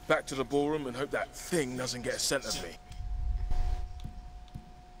 Back to the ballroom and hope that thing doesn't get a scent of me.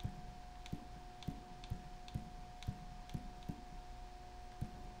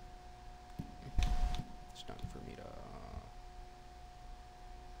 It's time for me to...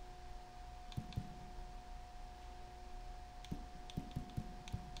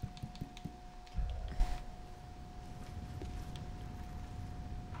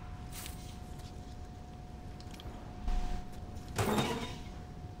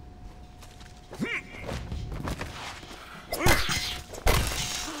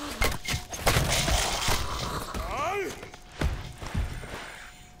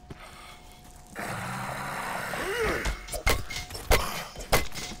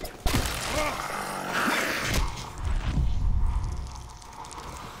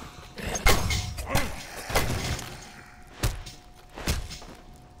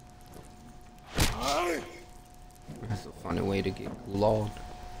 That's a funny way to get gulagged.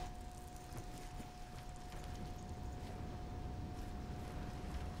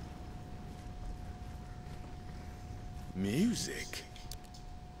 Music?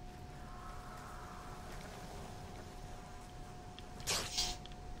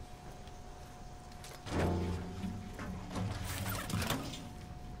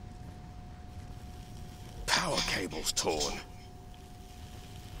 Power cable's torn.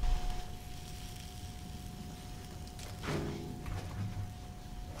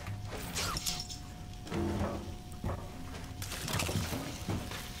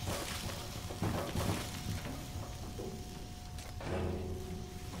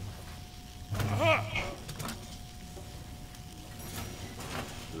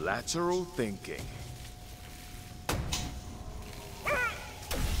 Lateral thinking.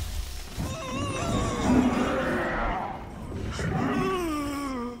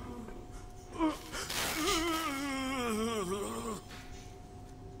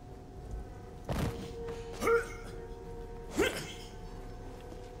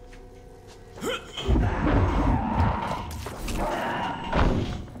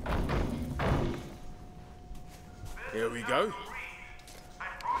 Here we go.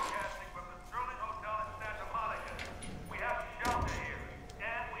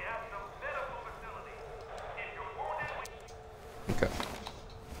 Okay.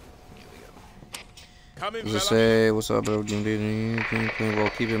 Come in, Does it fella. say, what's up, bro? Doing anything? Well,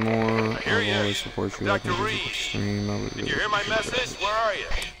 keep it more. I always support you. Dr. I Reed. stream. Did you hear my message? Where are you?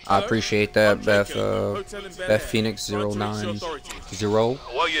 I appreciate that, Beth. Hotel in Bel Beth Air. Phoenix Run to reach the 090. authorities.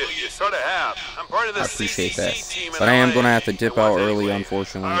 Well, you sort of have. I'm part of the I appreciate that. CCC team in But I am LA. gonna have to dip I out want early, anyway.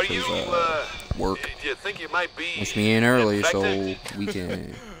 unfortunately, Are you, because work do you think you might be wants me in early, so infected? we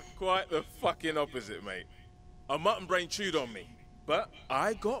can. Quite the fucking opposite, mate. A mutton brain chewed on me, but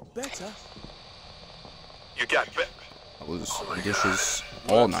I got better. You got bit. I was dishes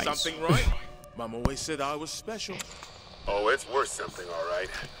all night. Something right? Mum always said I was special. Oh, it's worth something, all right.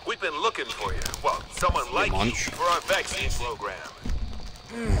 We've been looking for you. Well, someone like you munch. for our vaccine program.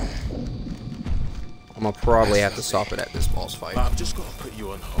 I'm gonna probably have to stop it at this boss fight. I've just got to put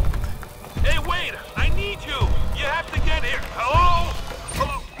you on hold. Hey, wait! I need you! You have to get here! Hello?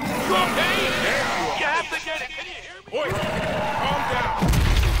 Hello? You okay? You have to get here! Can you hear me? Oi! Calm down!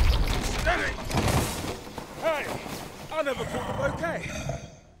 Steady! Hey! I never caught the bouquet!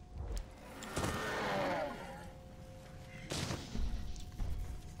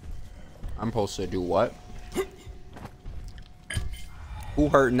 I'm supposed to do what? Who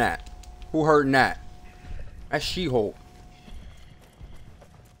hurting that? Who hurting that? That's She-Hulk.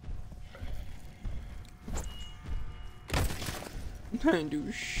 I didn't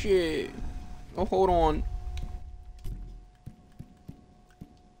do shit. Oh, hold on.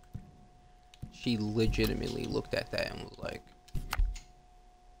 She legitimately looked at that and was like,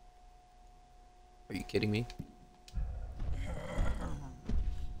 "Are you kidding me?"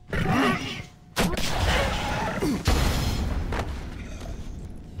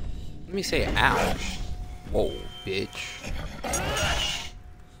 Let me say ow. Whoa, bitch.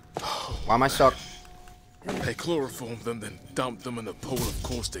 Why am I stuck? They chloroformed them, then dumped them in a pool of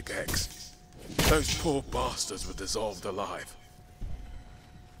caustic eggs. Those poor bastards were dissolved alive.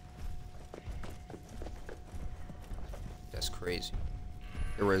 That's crazy.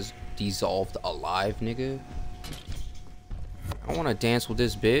 It was dissolved alive, nigga. I wanna dance with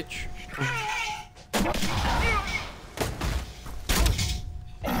this bitch.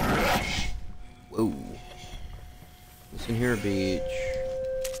 Whoa. Listen here, bitch.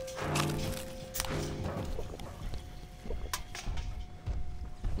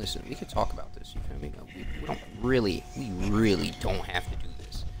 listen, we could talk about this. You feel me? We don't really, we really don't have to do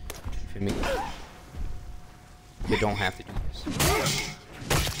this. You feel me? We don't have to do this.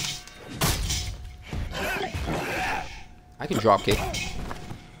 I can drop kick.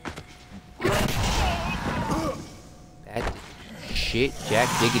 That shit, jack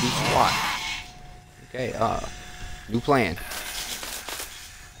diggity squat. Okay, new plan.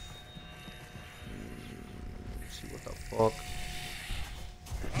 Let's see what the fuck.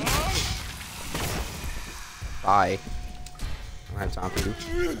 Bye. I don't have time for you.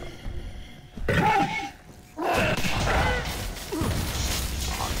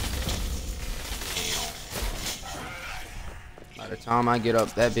 By the time I get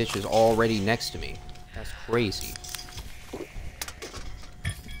up, that bitch is already next to me. That's crazy.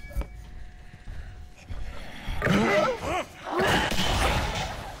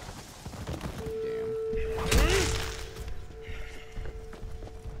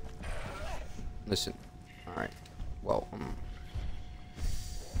 Listen, alright. Well,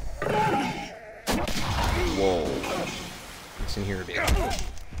 whoa. Listen here a bit.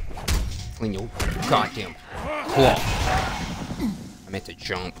 Clean your goddamn claw. I meant to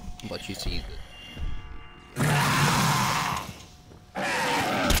jump, but you see the...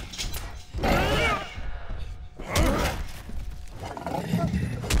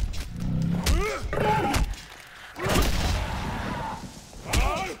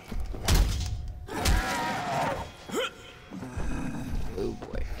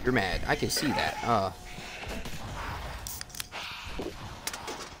 You're mad. I can see that.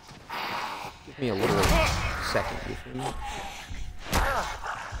 Give me a little second. You feel me?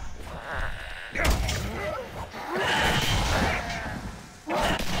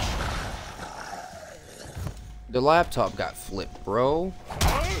 The laptop got flipped, bro.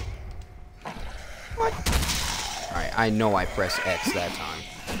 What? Alright, I know I pressed X that time.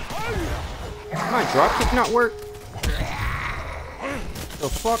 My dropkick not work? The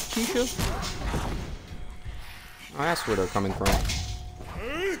fuck, Keisha? Oh, that's where they're coming from.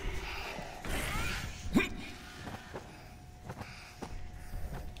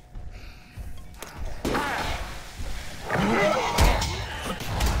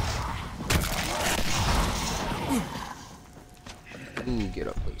 Ooh, get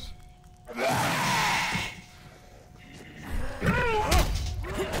up, please.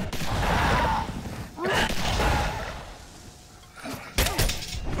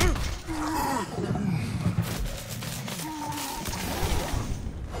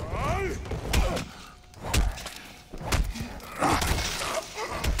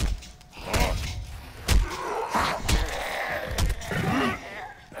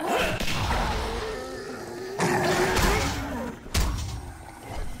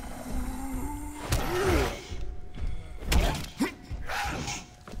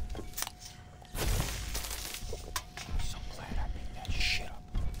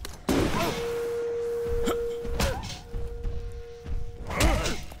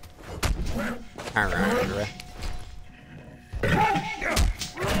 Alright,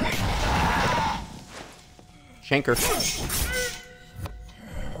 Shanker.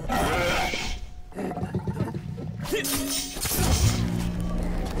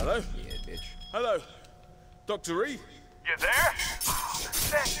 Hello? Yeah, bitch. Hello. Dr. Reed? You there?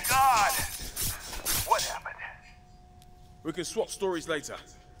 Thank God. What happened? We can swap stories later.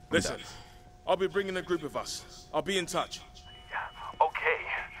 Listen, I'll be bringing a group of us. I'll be in touch. Okay.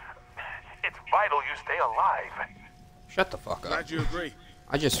 It's vital you stay alive. Shut the fuck up. Glad you agree.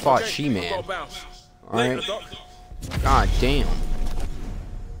 I just fought Okay, She-Man. I've got to bounce. Alright. Later, Doc. God damn.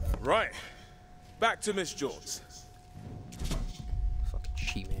 Right. Back to Miss George. Fucking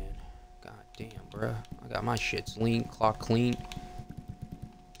She-Man. God damn, bruh. I got my shits lean, clock clean.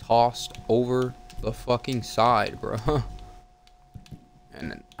 Tossed over the fucking side, bruh.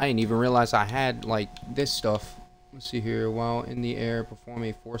 And I didn't even realize I had, like, this stuff. Let's see here. While in the air, perform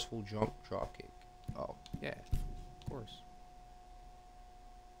a forceful jump drop kick. Oh, yeah. Of course.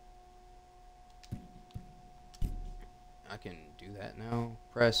 I can do that now.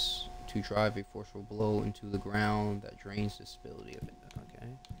 Press to drive a forceful blow into the ground that drains the stability of it. Okay.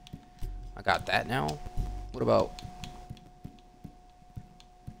 I got that now. What about...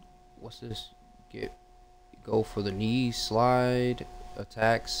 What's this? Go for the knee, slide,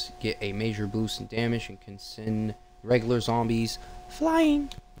 attacks, get a major boost in damage, and can send regular zombies flying.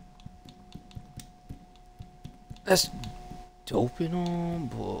 That's dope and all,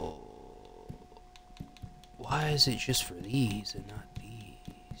 but why is it just for these and not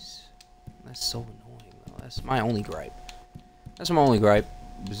these? That's so annoying, though. That's my only gripe. That's my only gripe.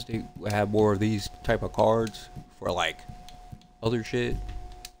 Is they have more of these type of cards for like other shit.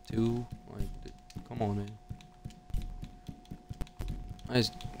 too. Like, come on, man. I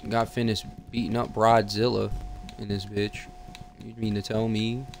just got finished beating up Broadzilla in this bitch. You mean to tell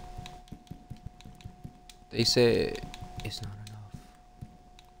me? They said it's not enough.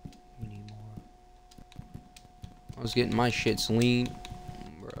 You need more. I was getting my shits lean,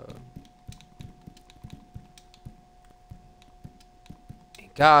 bruh.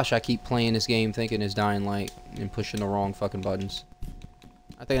 Gosh, I keep playing this game thinking it's Dying Light and pushing the wrong fucking buttons.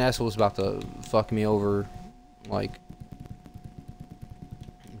 I think that's what's about to fuck me over, like,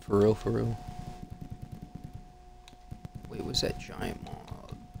 for real, for real. Wait, what's that giant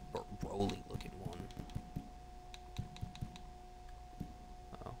Broly looking one?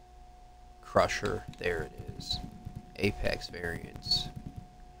 Oh. Crusher, there it is. Apex variants.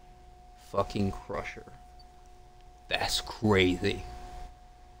 Fucking Crusher. That's crazy.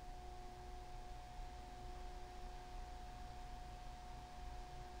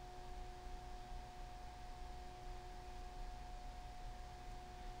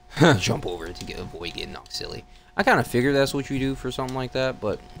 Jump over it to avoid getting knocked silly. I kind of figured that's what you do for something like that,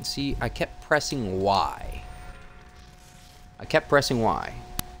 but see, I kept pressing Y. I kept pressing Y.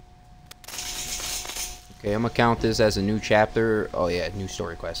 Okay, I'm gonna count this as a new chapter. Oh yeah, new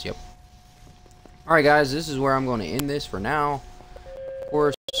story quest, yep. Alright guys, this is where I'm gonna end this for now. Of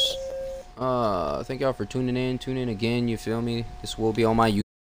course, thank y'all for tuning in. Tune in again, you feel me? This will be on my YouTube.